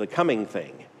thing as the coming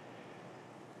thing.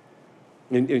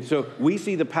 And so we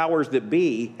see the powers that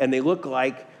be, and they look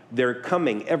like they're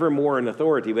coming ever more in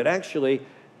authority, but actually,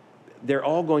 they're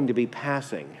all going to be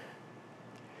passing.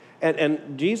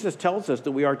 And Jesus tells us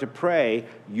that we are to pray,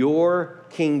 your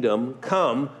kingdom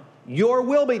come, your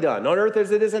will be done on earth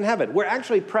as it is in heaven. We're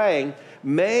actually praying,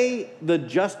 may the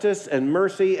justice and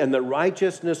mercy and the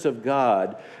righteousness of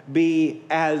God be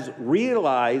as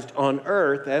realized on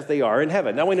earth as they are in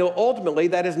heaven. Now we know ultimately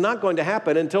that is not going to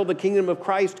happen until the kingdom of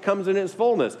Christ comes in its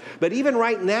fullness. But even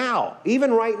right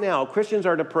now, Christians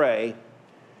are to pray,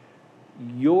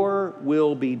 your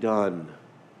will be done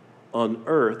on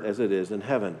earth as it is in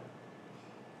heaven.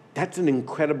 That's an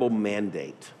incredible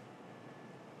mandate.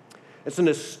 It's an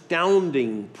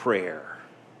astounding prayer.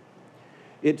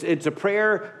 It's a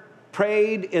prayer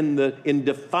prayed in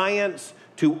defiance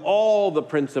to all the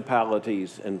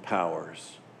principalities and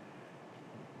powers.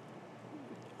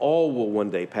 All will one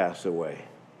day pass away.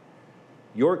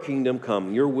 Your kingdom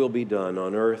come, your will be done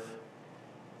on earth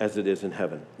as it is in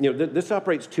heaven. This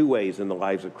operates two ways in the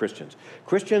lives of Christians.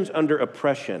 Christians under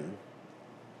oppression,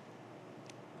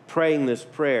 praying this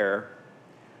prayer,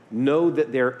 know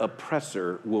that their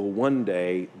oppressor will one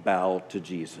day bow to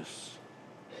Jesus.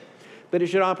 But it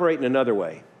should operate in another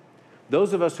way.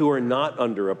 Those of us who are not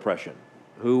under oppression,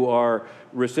 who are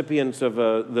recipients of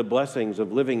the blessings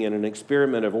of living in an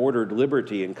experiment of ordered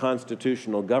liberty and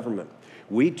constitutional government,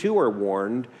 we too are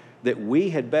warned that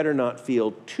we had better not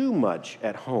feel too much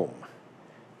at home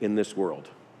in this world,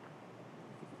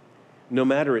 no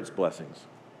matter its blessings.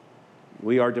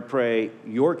 We are to pray,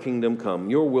 your kingdom come,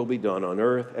 your will be done on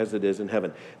earth as it is in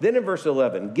heaven. Then in verse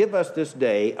 11, give us this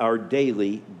day our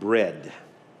daily bread.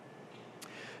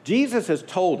 Jesus has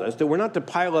told us that we're not to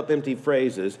pile up empty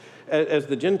phrases as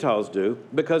the Gentiles do,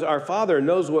 because our Father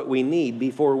knows what we need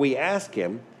before we ask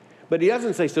him. But he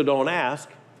doesn't say, so don't ask.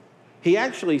 He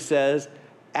actually says,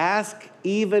 ask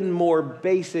even more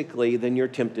basically than you're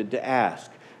tempted to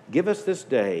ask. Give us this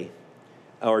day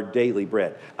our daily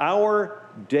bread, our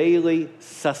daily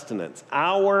sustenance,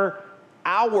 our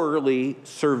hourly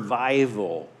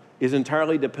survival is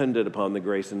entirely dependent upon the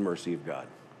grace and mercy of God.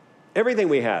 Everything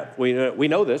we have, we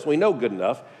know this, we know good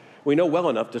enough, we know well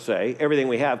enough to say everything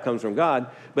we have comes from God,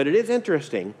 but it is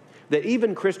interesting that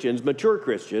even Christians, mature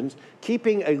Christians,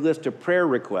 keeping a list of prayer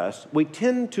requests, we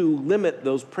tend to limit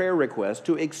those prayer requests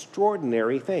to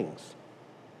extraordinary things.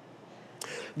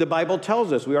 The Bible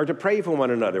tells us we are to pray for one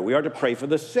another. We are to pray for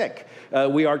the sick.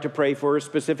 We are to pray for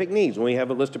specific needs. When we have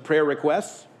a list of prayer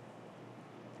requests,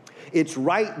 it's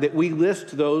right that we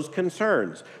list those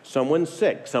concerns. Someone's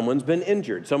sick, someone's been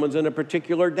injured, someone's in a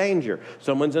particular danger,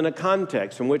 someone's in a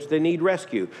context from which they need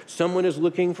rescue, someone is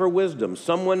looking for wisdom,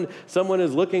 someone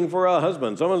is looking for a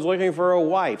husband, someone's looking for a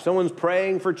wife, someone's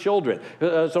praying for children,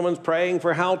 someone's praying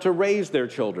for how to raise their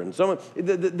children.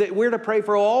 We're to pray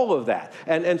for all of that.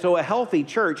 And so a healthy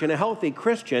church and a healthy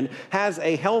Christian has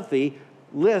a healthy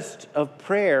list of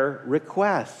prayer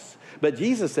requests. But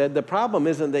Jesus said the problem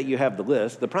isn't that you have the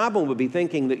list. The problem would be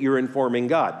thinking that you're informing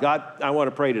God. God, I want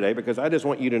to pray today because I just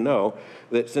want you to know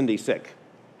that Cindy's sick.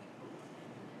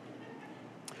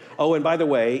 Oh, and by the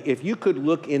way, if you could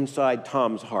look inside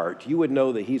Tom's heart, you would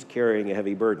know that he's carrying a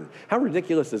heavy burden. How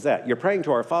ridiculous is that? You're praying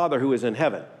to our Father who is in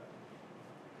heaven.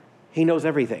 He knows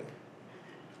everything.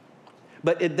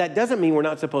 But that doesn't mean we're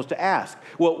not supposed to ask.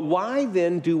 Well, why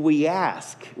then do we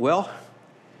ask? Well,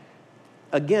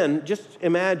 again, just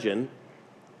imagine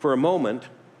for a moment,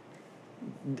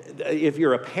 if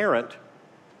you're a parent,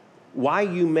 why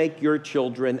you make your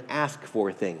children ask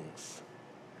for things.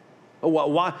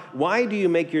 Why do you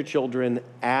make your children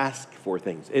ask for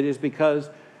things? It is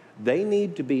because they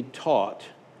need to be taught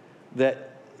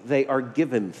that they are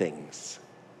given things,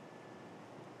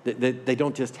 that they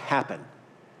don't just happen.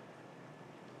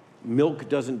 Milk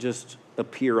doesn't just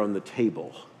appear on the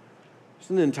table. It's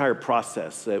an entire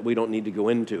process that we don't need to go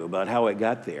into about how it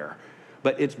got there.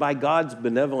 But it's by God's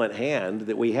benevolent hand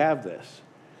that we have this.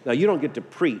 Now, you don't get to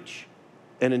preach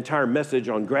an entire message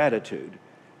on gratitude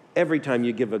every time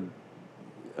you give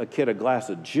a kid a glass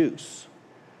of juice.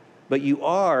 But you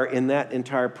are, in that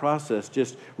entire process,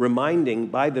 just reminding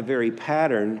by the very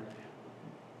pattern,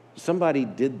 somebody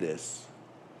did this.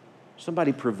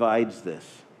 Somebody provides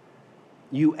this.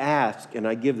 You ask, and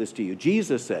I give this to you.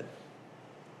 Jesus said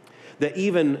that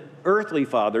even earthly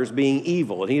fathers being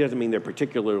evil, and he doesn't mean they're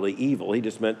particularly evil, he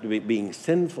just meant being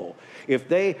sinful. If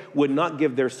they would not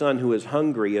give their son who is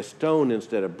hungry a stone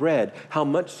instead of bread, how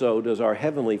much so does our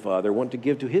heavenly Father want to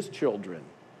give to his children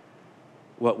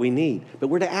what we need? But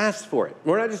we're to ask for it.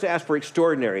 We're not just to ask for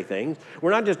extraordinary things.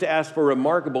 We're not just to ask for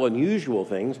remarkable, unusual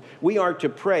things. We are to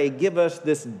pray, give us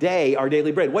this day our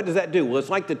daily bread. What does that do? Well,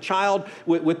 it's like the child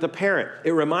with the parent.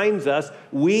 It reminds us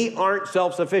we aren't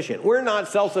self-sufficient. We're not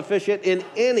self-sufficient in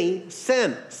any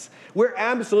sense. We're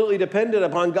absolutely dependent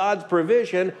upon God's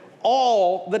provision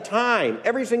all the time,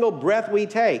 every single breath we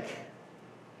take.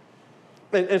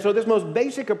 And so this most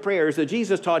basic of prayers that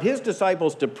Jesus taught his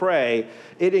disciples to pray,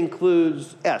 it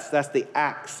includes S, that's the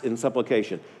acts in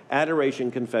supplication.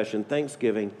 Adoration, confession,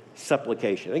 thanksgiving,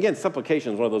 supplication. Again,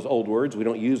 supplication is one of those old words we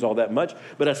don't use all that much,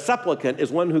 but a supplicant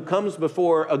is one who comes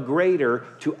before a greater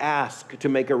to ask, to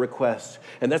make a request.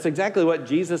 And that's exactly what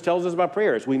Jesus tells us about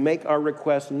prayers. We make our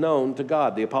requests known to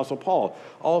God. The Apostle Paul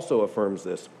also affirms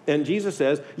this. And Jesus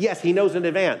says, yes, he knows in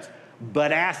advance,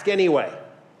 but ask anyway.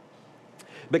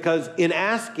 Because in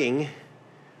asking,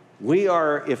 we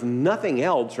are, if nothing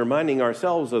else, reminding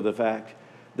ourselves of the fact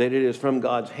that it is from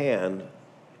God's hand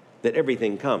that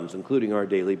everything comes, including our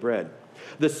daily bread.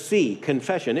 The C,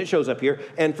 confession, it shows up here.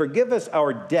 And forgive us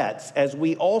our debts as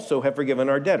we also have forgiven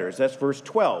our debtors. That's verse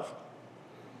 12.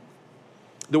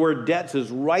 The word debts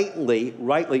is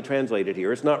rightly translated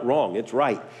here. It's not wrong, it's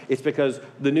right. It's because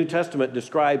the New Testament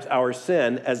describes our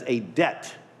sin as a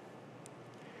debt.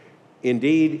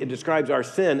 Indeed, it describes our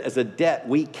sin as a debt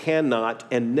we cannot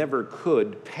and never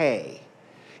could pay.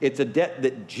 It's a debt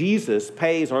that Jesus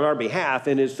pays on our behalf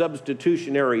in his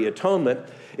substitutionary atonement.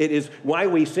 It is why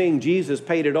we sing, Jesus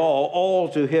paid it all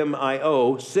to him I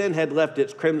owe. Sin had left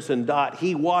its crimson dot.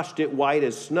 He washed it white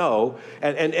as snow,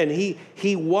 and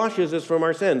he washes us from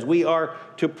our sins. We are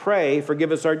to pray,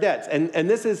 forgive us our debts. And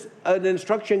this is an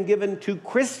instruction given to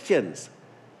Christians.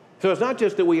 So it's not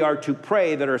just that we are to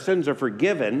pray that our sins are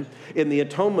forgiven in the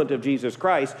atonement of Jesus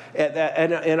Christ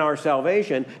and in our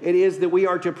salvation. It is that we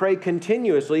are to pray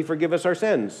continuously, forgive us our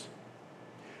sins.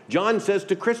 John says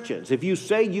to Christians, if you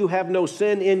say you have no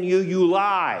sin in you, you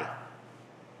lie.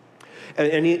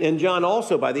 And John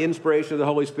also, by the inspiration of the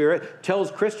Holy Spirit,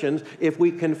 tells Christians, if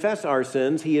we confess our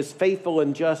sins, he is faithful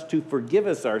and just to forgive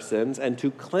us our sins and to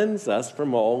cleanse us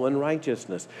from all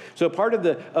unrighteousness. So part of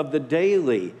the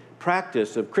daily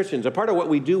practice of Christians, a part of what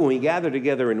we do when we gather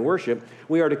together in worship,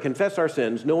 we are to confess our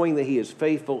sins, knowing that he is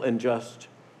faithful and just,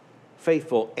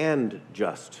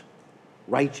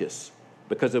 righteous,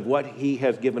 because of what he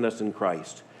has given us in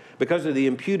Christ. Because of the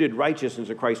imputed righteousness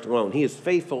of Christ alone, he is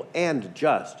faithful and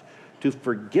just to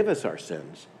forgive us our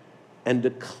sins and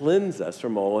to cleanse us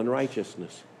from all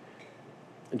unrighteousness.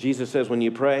 And Jesus says, when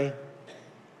you pray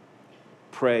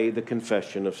the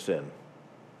confession of sin.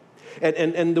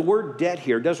 And the word debt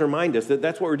here does remind us that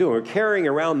that's what we're doing. We're carrying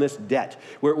around this debt.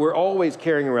 We're always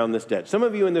carrying around this debt. Some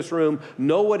of you in this room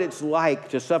know what it's like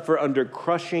to suffer under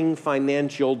crushing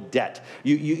financial debt.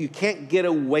 You can't get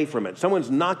away from it. Someone's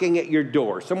knocking at your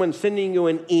door. Someone's sending you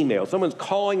an email. Someone's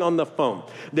calling on the phone.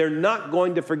 They're not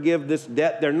going to forgive this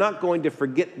debt. They're not going to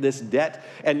forget this debt.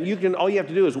 And all you have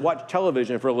to do is watch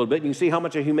television for a little bit. And you see how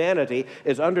much of humanity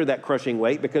is under that crushing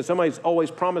weight because somebody's always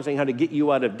promising how to get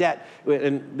you out of debt.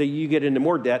 And you get into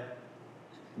more debt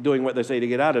doing what they say to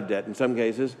get out of debt in some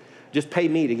cases. Just pay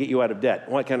me to get you out of debt.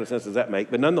 What kind of sense does that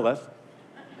make? But nonetheless,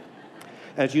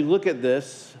 as you look at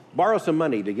this, borrow some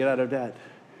money to get out of debt.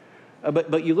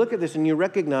 But you look at this and you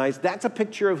recognize that's a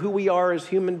picture of who we are as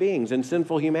human beings in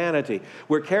sinful humanity.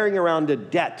 We're carrying around a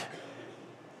debt,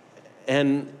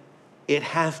 and it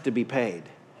has to be paid.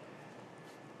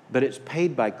 But it's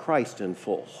paid by Christ in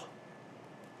full.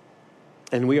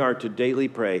 And we are to daily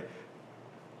pray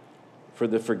for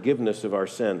the forgiveness of our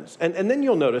sins. And then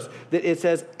you'll notice that it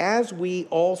says, as we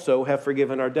also have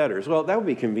forgiven our debtors. Well, that would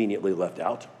be conveniently left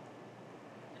out.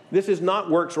 This is not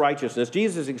works righteousness.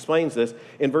 Jesus explains this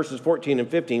in verses 14 and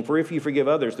 15. For if you forgive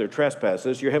others their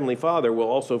trespasses, your heavenly Father will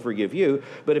also forgive you.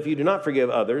 But if you do not forgive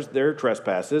others their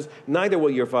trespasses, neither will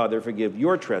your Father forgive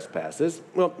your trespasses.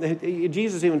 Well,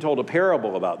 Jesus even told a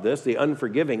parable about this, the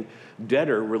unforgiving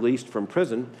debtor released from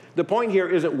prison. The point here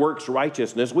isn't works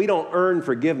righteousness. We don't earn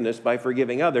forgiveness by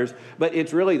forgiving others, but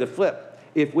it's really the flip.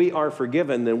 If we are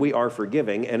forgiven, then we are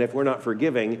forgiving. And if we're not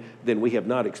forgiving, then we have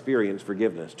not experienced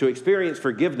forgiveness. To experience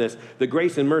forgiveness, the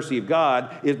grace and mercy of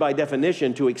God is by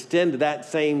definition to extend that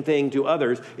same thing to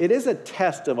others. It is a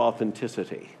test of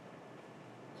authenticity.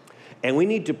 And we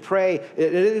need to pray.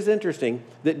 It is interesting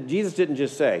that Jesus didn't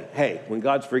just say, hey, when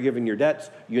God's forgiven your debts,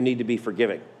 you need to be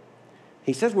forgiving.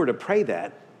 He says we're to pray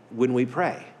that when we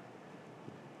pray.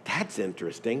 That's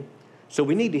interesting. So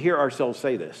we need to hear ourselves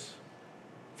say this.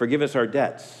 Forgive us our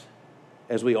debts,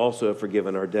 as we also have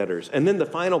forgiven our debtors. And then the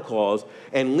final clause,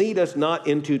 and lead us not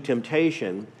into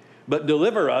temptation, but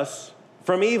deliver us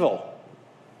from evil.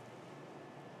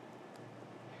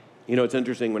 You know, it's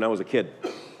interesting, when I was a kid,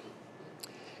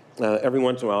 every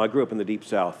once in a while, I grew up in the Deep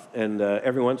South, and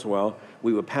every once in a while,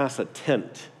 we would pass a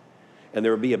tent, and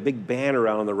there would be a big banner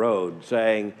out on the road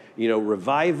saying,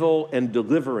 revival and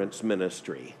deliverance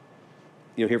ministry.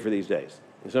 Here for these days,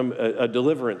 a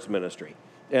deliverance ministry.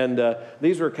 And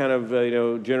these were kind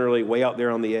of, generally way out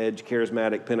there on the edge,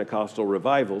 charismatic Pentecostal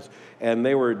revivals. And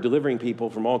they were delivering people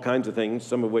from all kinds of things,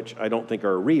 some of which I don't think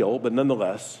are real, but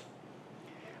nonetheless,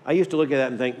 I used to look at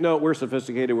that and think, no, we're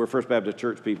sophisticated, we're First Baptist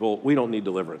Church people, we don't need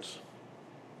deliverance.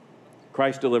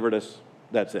 Christ delivered us,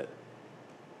 that's it.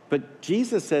 But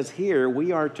Jesus says here,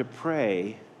 we are to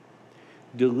pray,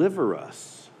 deliver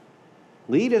us.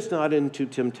 Lead us not into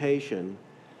temptation,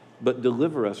 but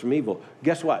deliver us from evil.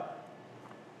 Guess what?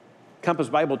 Compass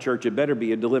Bible Church, it better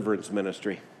be a deliverance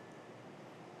ministry.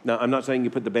 Now, I'm not saying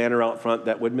you put the banner out front,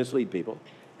 that would mislead people.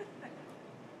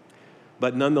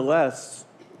 But nonetheless,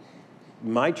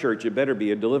 my church, it better be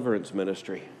a deliverance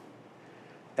ministry.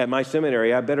 At my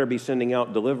seminary, I better be sending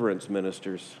out deliverance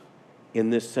ministers in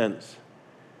this sense.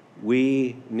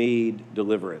 We need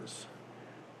deliverance.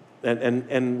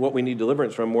 And what we need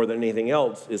deliverance from more than anything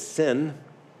else is sin,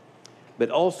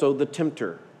 but also the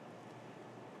tempter.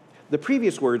 The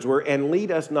previous words were, and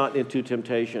lead us not into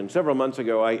temptation. Several months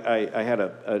ago, I had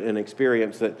an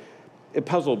experience that it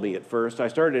puzzled me at first. I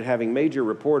started having major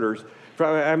reporters,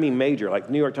 major, like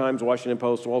New York Times, Washington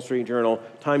Post, Wall Street Journal,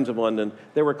 Times of London.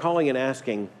 They were calling and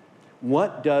asking,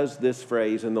 what does this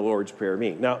phrase in the Lord's Prayer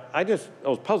mean? Now, I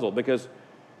was puzzled because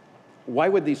why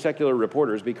would these secular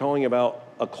reporters be calling about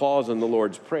a clause in the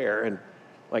Lord's Prayer and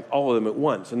like all of them at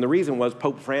once? And the reason was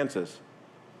Pope Francis,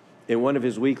 in one of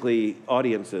his weekly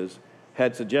audiences,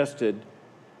 had suggested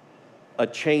a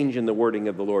change in the wording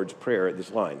of the Lord's Prayer at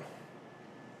this line.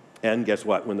 And guess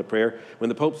what? When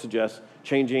the Pope suggests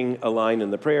changing a line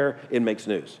in the prayer, it makes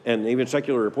news. And even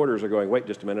secular reporters are going, wait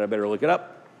just a minute, I better look it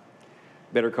up.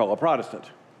 Better call a Protestant.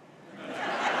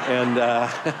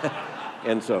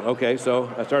 And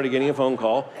so I started getting a phone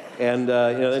call, and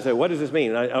they say, what does this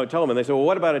mean? And I would tell them, and they say, well,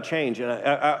 what about a change?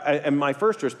 And my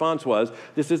first response was,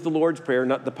 this is the Lord's Prayer,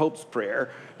 not the Pope's prayer.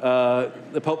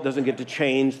 The Pope doesn't get to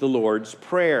change the Lord's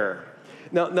Prayer.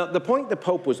 Now, the point the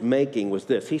Pope was making was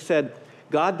this. He said,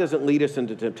 God doesn't lead us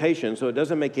into temptation, so it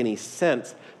doesn't make any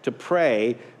sense to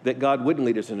pray that God wouldn't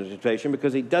lead us into temptation,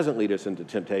 because he doesn't lead us into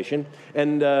temptation.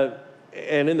 And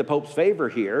in the Pope's favor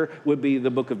here would be the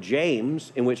book of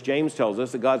James, in which James tells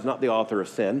us that God's not the author of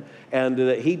sin and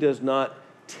that he does not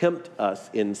tempt us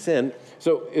in sin.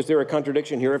 So is there a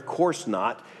contradiction here? Of course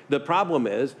not. The problem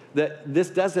is that this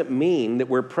doesn't mean that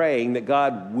we're praying that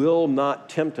God will not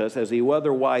tempt us as he will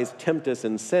otherwise tempt us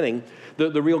in sinning.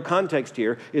 The real context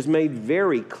here is made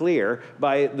very clear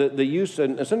by the use,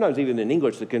 and sometimes even in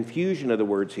English, the confusion of the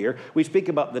words here. We speak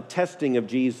about the testing of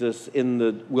Jesus in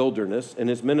the wilderness in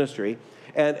his ministry,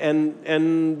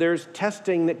 and there's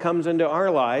testing that comes into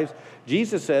our lives.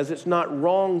 Jesus says it's not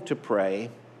wrong to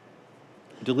pray,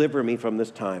 deliver me from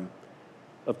this time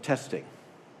of testing.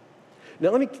 Now,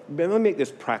 let me make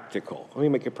this practical. Let me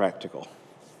make it practical.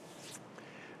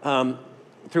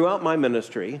 Throughout my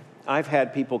ministry, I've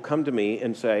had people come to me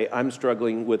and say, I'm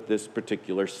struggling with this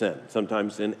particular sin.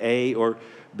 Sometimes in A or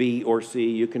B or C,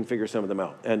 you can figure some of them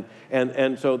out.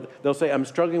 And so they'll say, I'm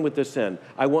struggling with this sin.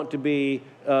 I want to be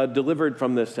delivered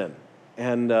from this sin.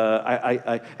 And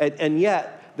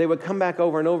yet, they would come back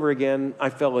over and over again, I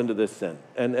fell into this sin.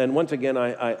 And once again,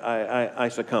 I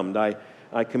succumbed.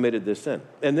 I committed this sin.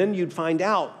 And then you'd find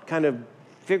out, kind of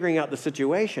figuring out the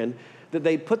situation, that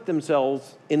they put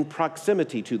themselves in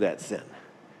proximity to that sin.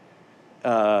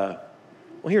 Well,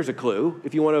 here's a clue.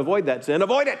 If you want to avoid that sin,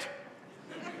 avoid it.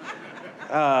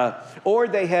 Or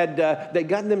they'd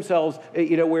gotten themselves,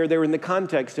 where they were in the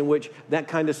context in which that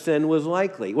kind of sin was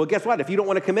likely. Well, guess what? If you don't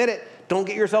want to commit it, don't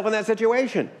get yourself in that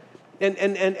situation. And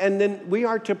then we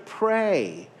are to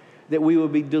pray that we will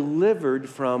be delivered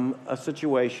from a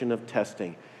situation of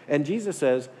testing. And Jesus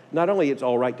says, not only it's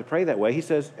all right to pray that way, he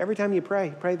says, every time you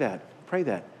pray that.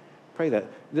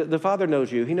 The Father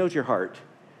knows you. He knows your heart.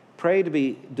 Pray to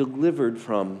be delivered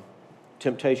from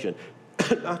temptation,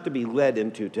 not to be led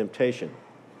into temptation.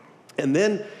 And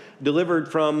then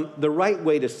delivered from the right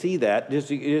way to see that,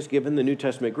 is given the New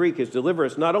Testament Greek, is deliver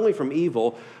us not only from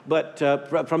evil, but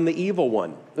from the evil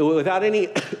one. Without any,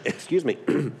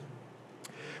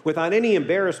 without any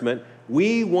embarrassment,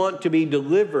 we want to be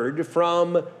delivered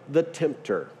from the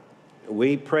tempter.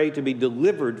 We pray to be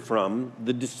delivered from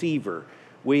the deceiver.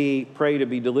 We pray to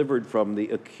be delivered from the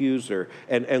accuser.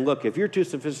 And look, if you're too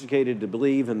sophisticated to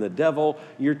believe in the devil,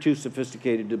 you're too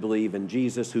sophisticated to believe in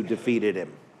Jesus who defeated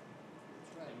him.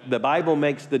 The Bible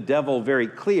makes the devil very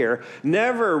clear,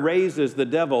 never raises the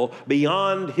devil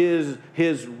beyond his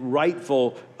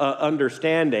rightful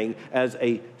understanding as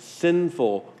a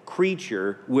sinful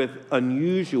creature with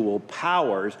unusual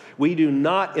powers. We do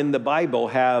not in the Bible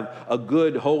have a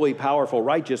good, holy, powerful,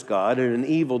 righteous God and an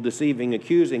evil, deceiving,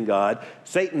 accusing God.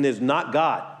 Satan is not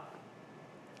God,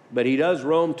 but he does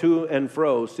roam to and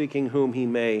fro, seeking whom he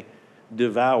may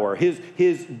devour.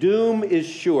 His doom is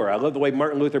sure. I love the way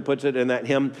Martin Luther puts it in that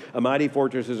hymn, A Mighty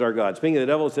Fortress is Our God. Speaking of the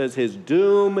devil, it says his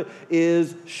doom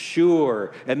is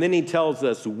sure. And then he tells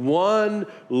us one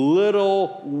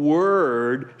little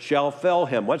word shall fell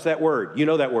him. What's that word? You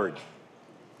know that word.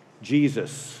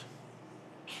 Jesus.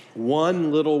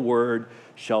 One little word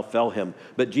shall fell him.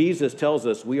 But Jesus tells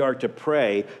us we are to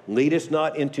pray, lead us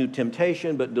not into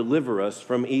temptation, but deliver us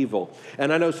from evil.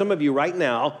 And I know some of you right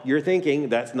now, you're thinking,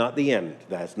 that's not the end.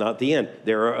 That's not the end.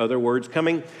 There are other words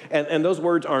coming, and those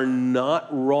words are not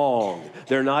wrong.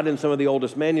 They're not in some of the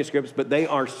oldest manuscripts, but they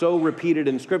are so repeated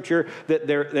in Scripture that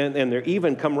they're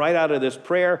even come right out of this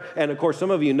prayer. And of course,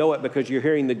 some of you know it because you're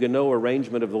hearing the Gounod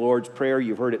arrangement of the Lord's Prayer.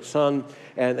 You've heard it sung,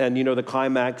 and you know the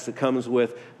climax that comes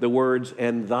with the words,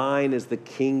 and thine is the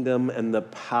kingdom and the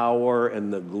power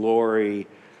and the glory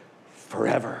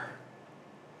forever.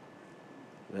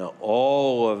 Now,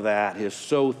 all of that is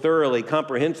so thoroughly,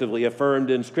 comprehensively affirmed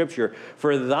in Scripture.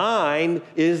 For thine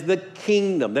is the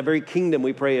kingdom, the very kingdom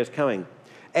we pray is coming,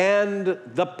 and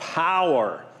the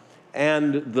power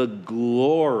and the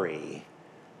glory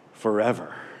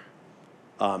forever.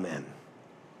 Amen.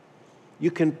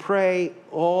 You can pray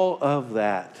all of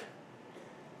that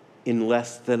in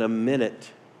less than a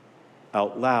minute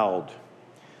out loud.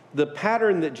 The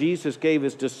pattern that Jesus gave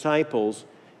his disciples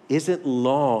isn't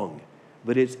long,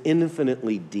 but it's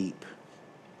infinitely deep.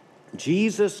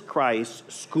 Jesus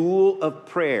Christ's school of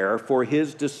prayer for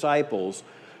his disciples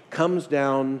comes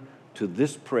down to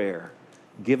this prayer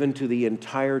given to the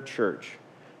entire church,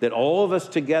 that all of us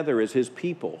together as his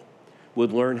people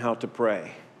would learn how to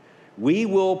pray. We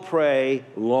will pray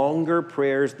longer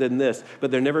prayers than this, but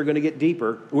they're never going to get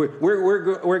deeper.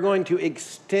 We're going to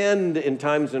extend in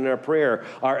times in our prayer,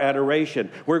 our adoration.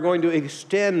 We're going to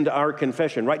extend our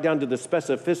confession right down to the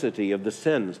specificity of the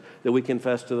sins that we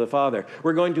confess to the Father.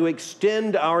 We're going to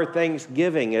extend our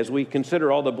thanksgiving as we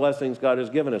consider all the blessings God has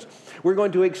given us. We're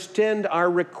going to extend our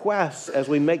requests as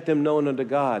we make them known unto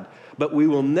God. But we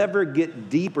will never get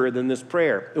deeper than this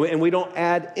prayer. And we don't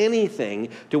add anything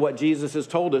to what Jesus has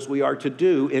told us we are to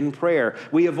do in prayer.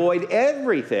 We avoid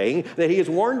everything that he has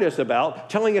warned us about,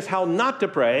 telling us how not to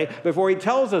pray before he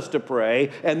tells us to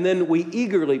pray, and then we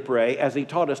eagerly pray as he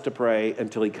taught us to pray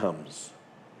until he comes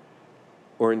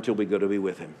or until we go to be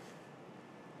with him.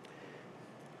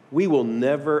 We will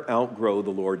never outgrow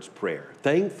the Lord's Prayer.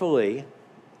 Thankfully,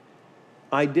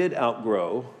 I did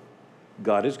outgrow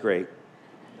God is great.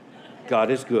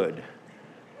 God is good.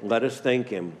 Let us thank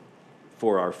him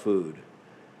for our food.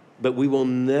 But we will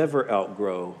never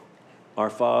outgrow our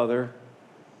Father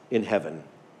in heaven.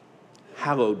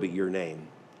 Hallowed be your name.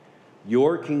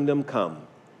 Your kingdom come.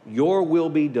 Your will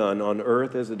be done on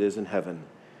earth as it is in heaven.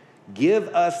 Give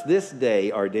us this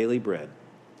day our daily bread,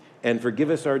 and forgive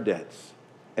us our debts,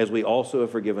 as we also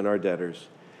have forgiven our debtors.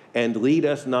 And lead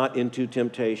us not into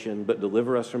temptation, but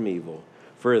deliver us from evil.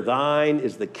 For thine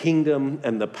is the kingdom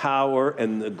and the power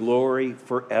and the glory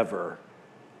forever.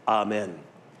 Amen.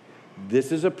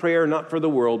 This is a prayer not for the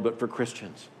world, but for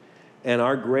Christians. And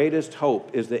our greatest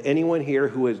hope is that anyone here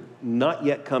who has not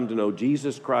yet come to know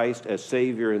Jesus Christ as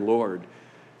Savior and Lord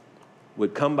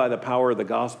would come by the power of the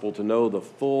gospel to know the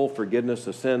full forgiveness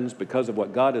of sins because of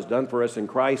what God has done for us in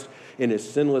Christ, in his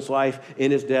sinless life,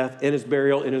 in his death, in his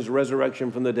burial, in his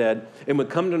resurrection from the dead, and would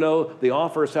come to know the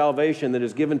offer of salvation that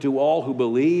is given to all who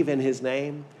believe in his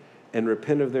name and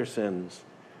repent of their sins.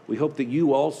 We hope that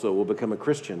you also will become a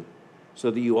Christian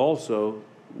so that you also,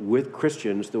 with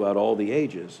Christians throughout all the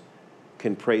ages,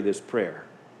 can pray this prayer.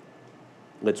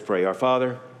 Let's pray. Our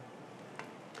Father,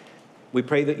 we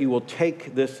pray that you will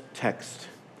take this text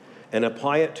and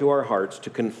apply it to our hearts to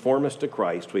conform us to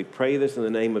Christ. We pray this in the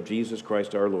name of Jesus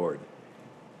Christ our Lord.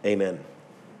 Amen.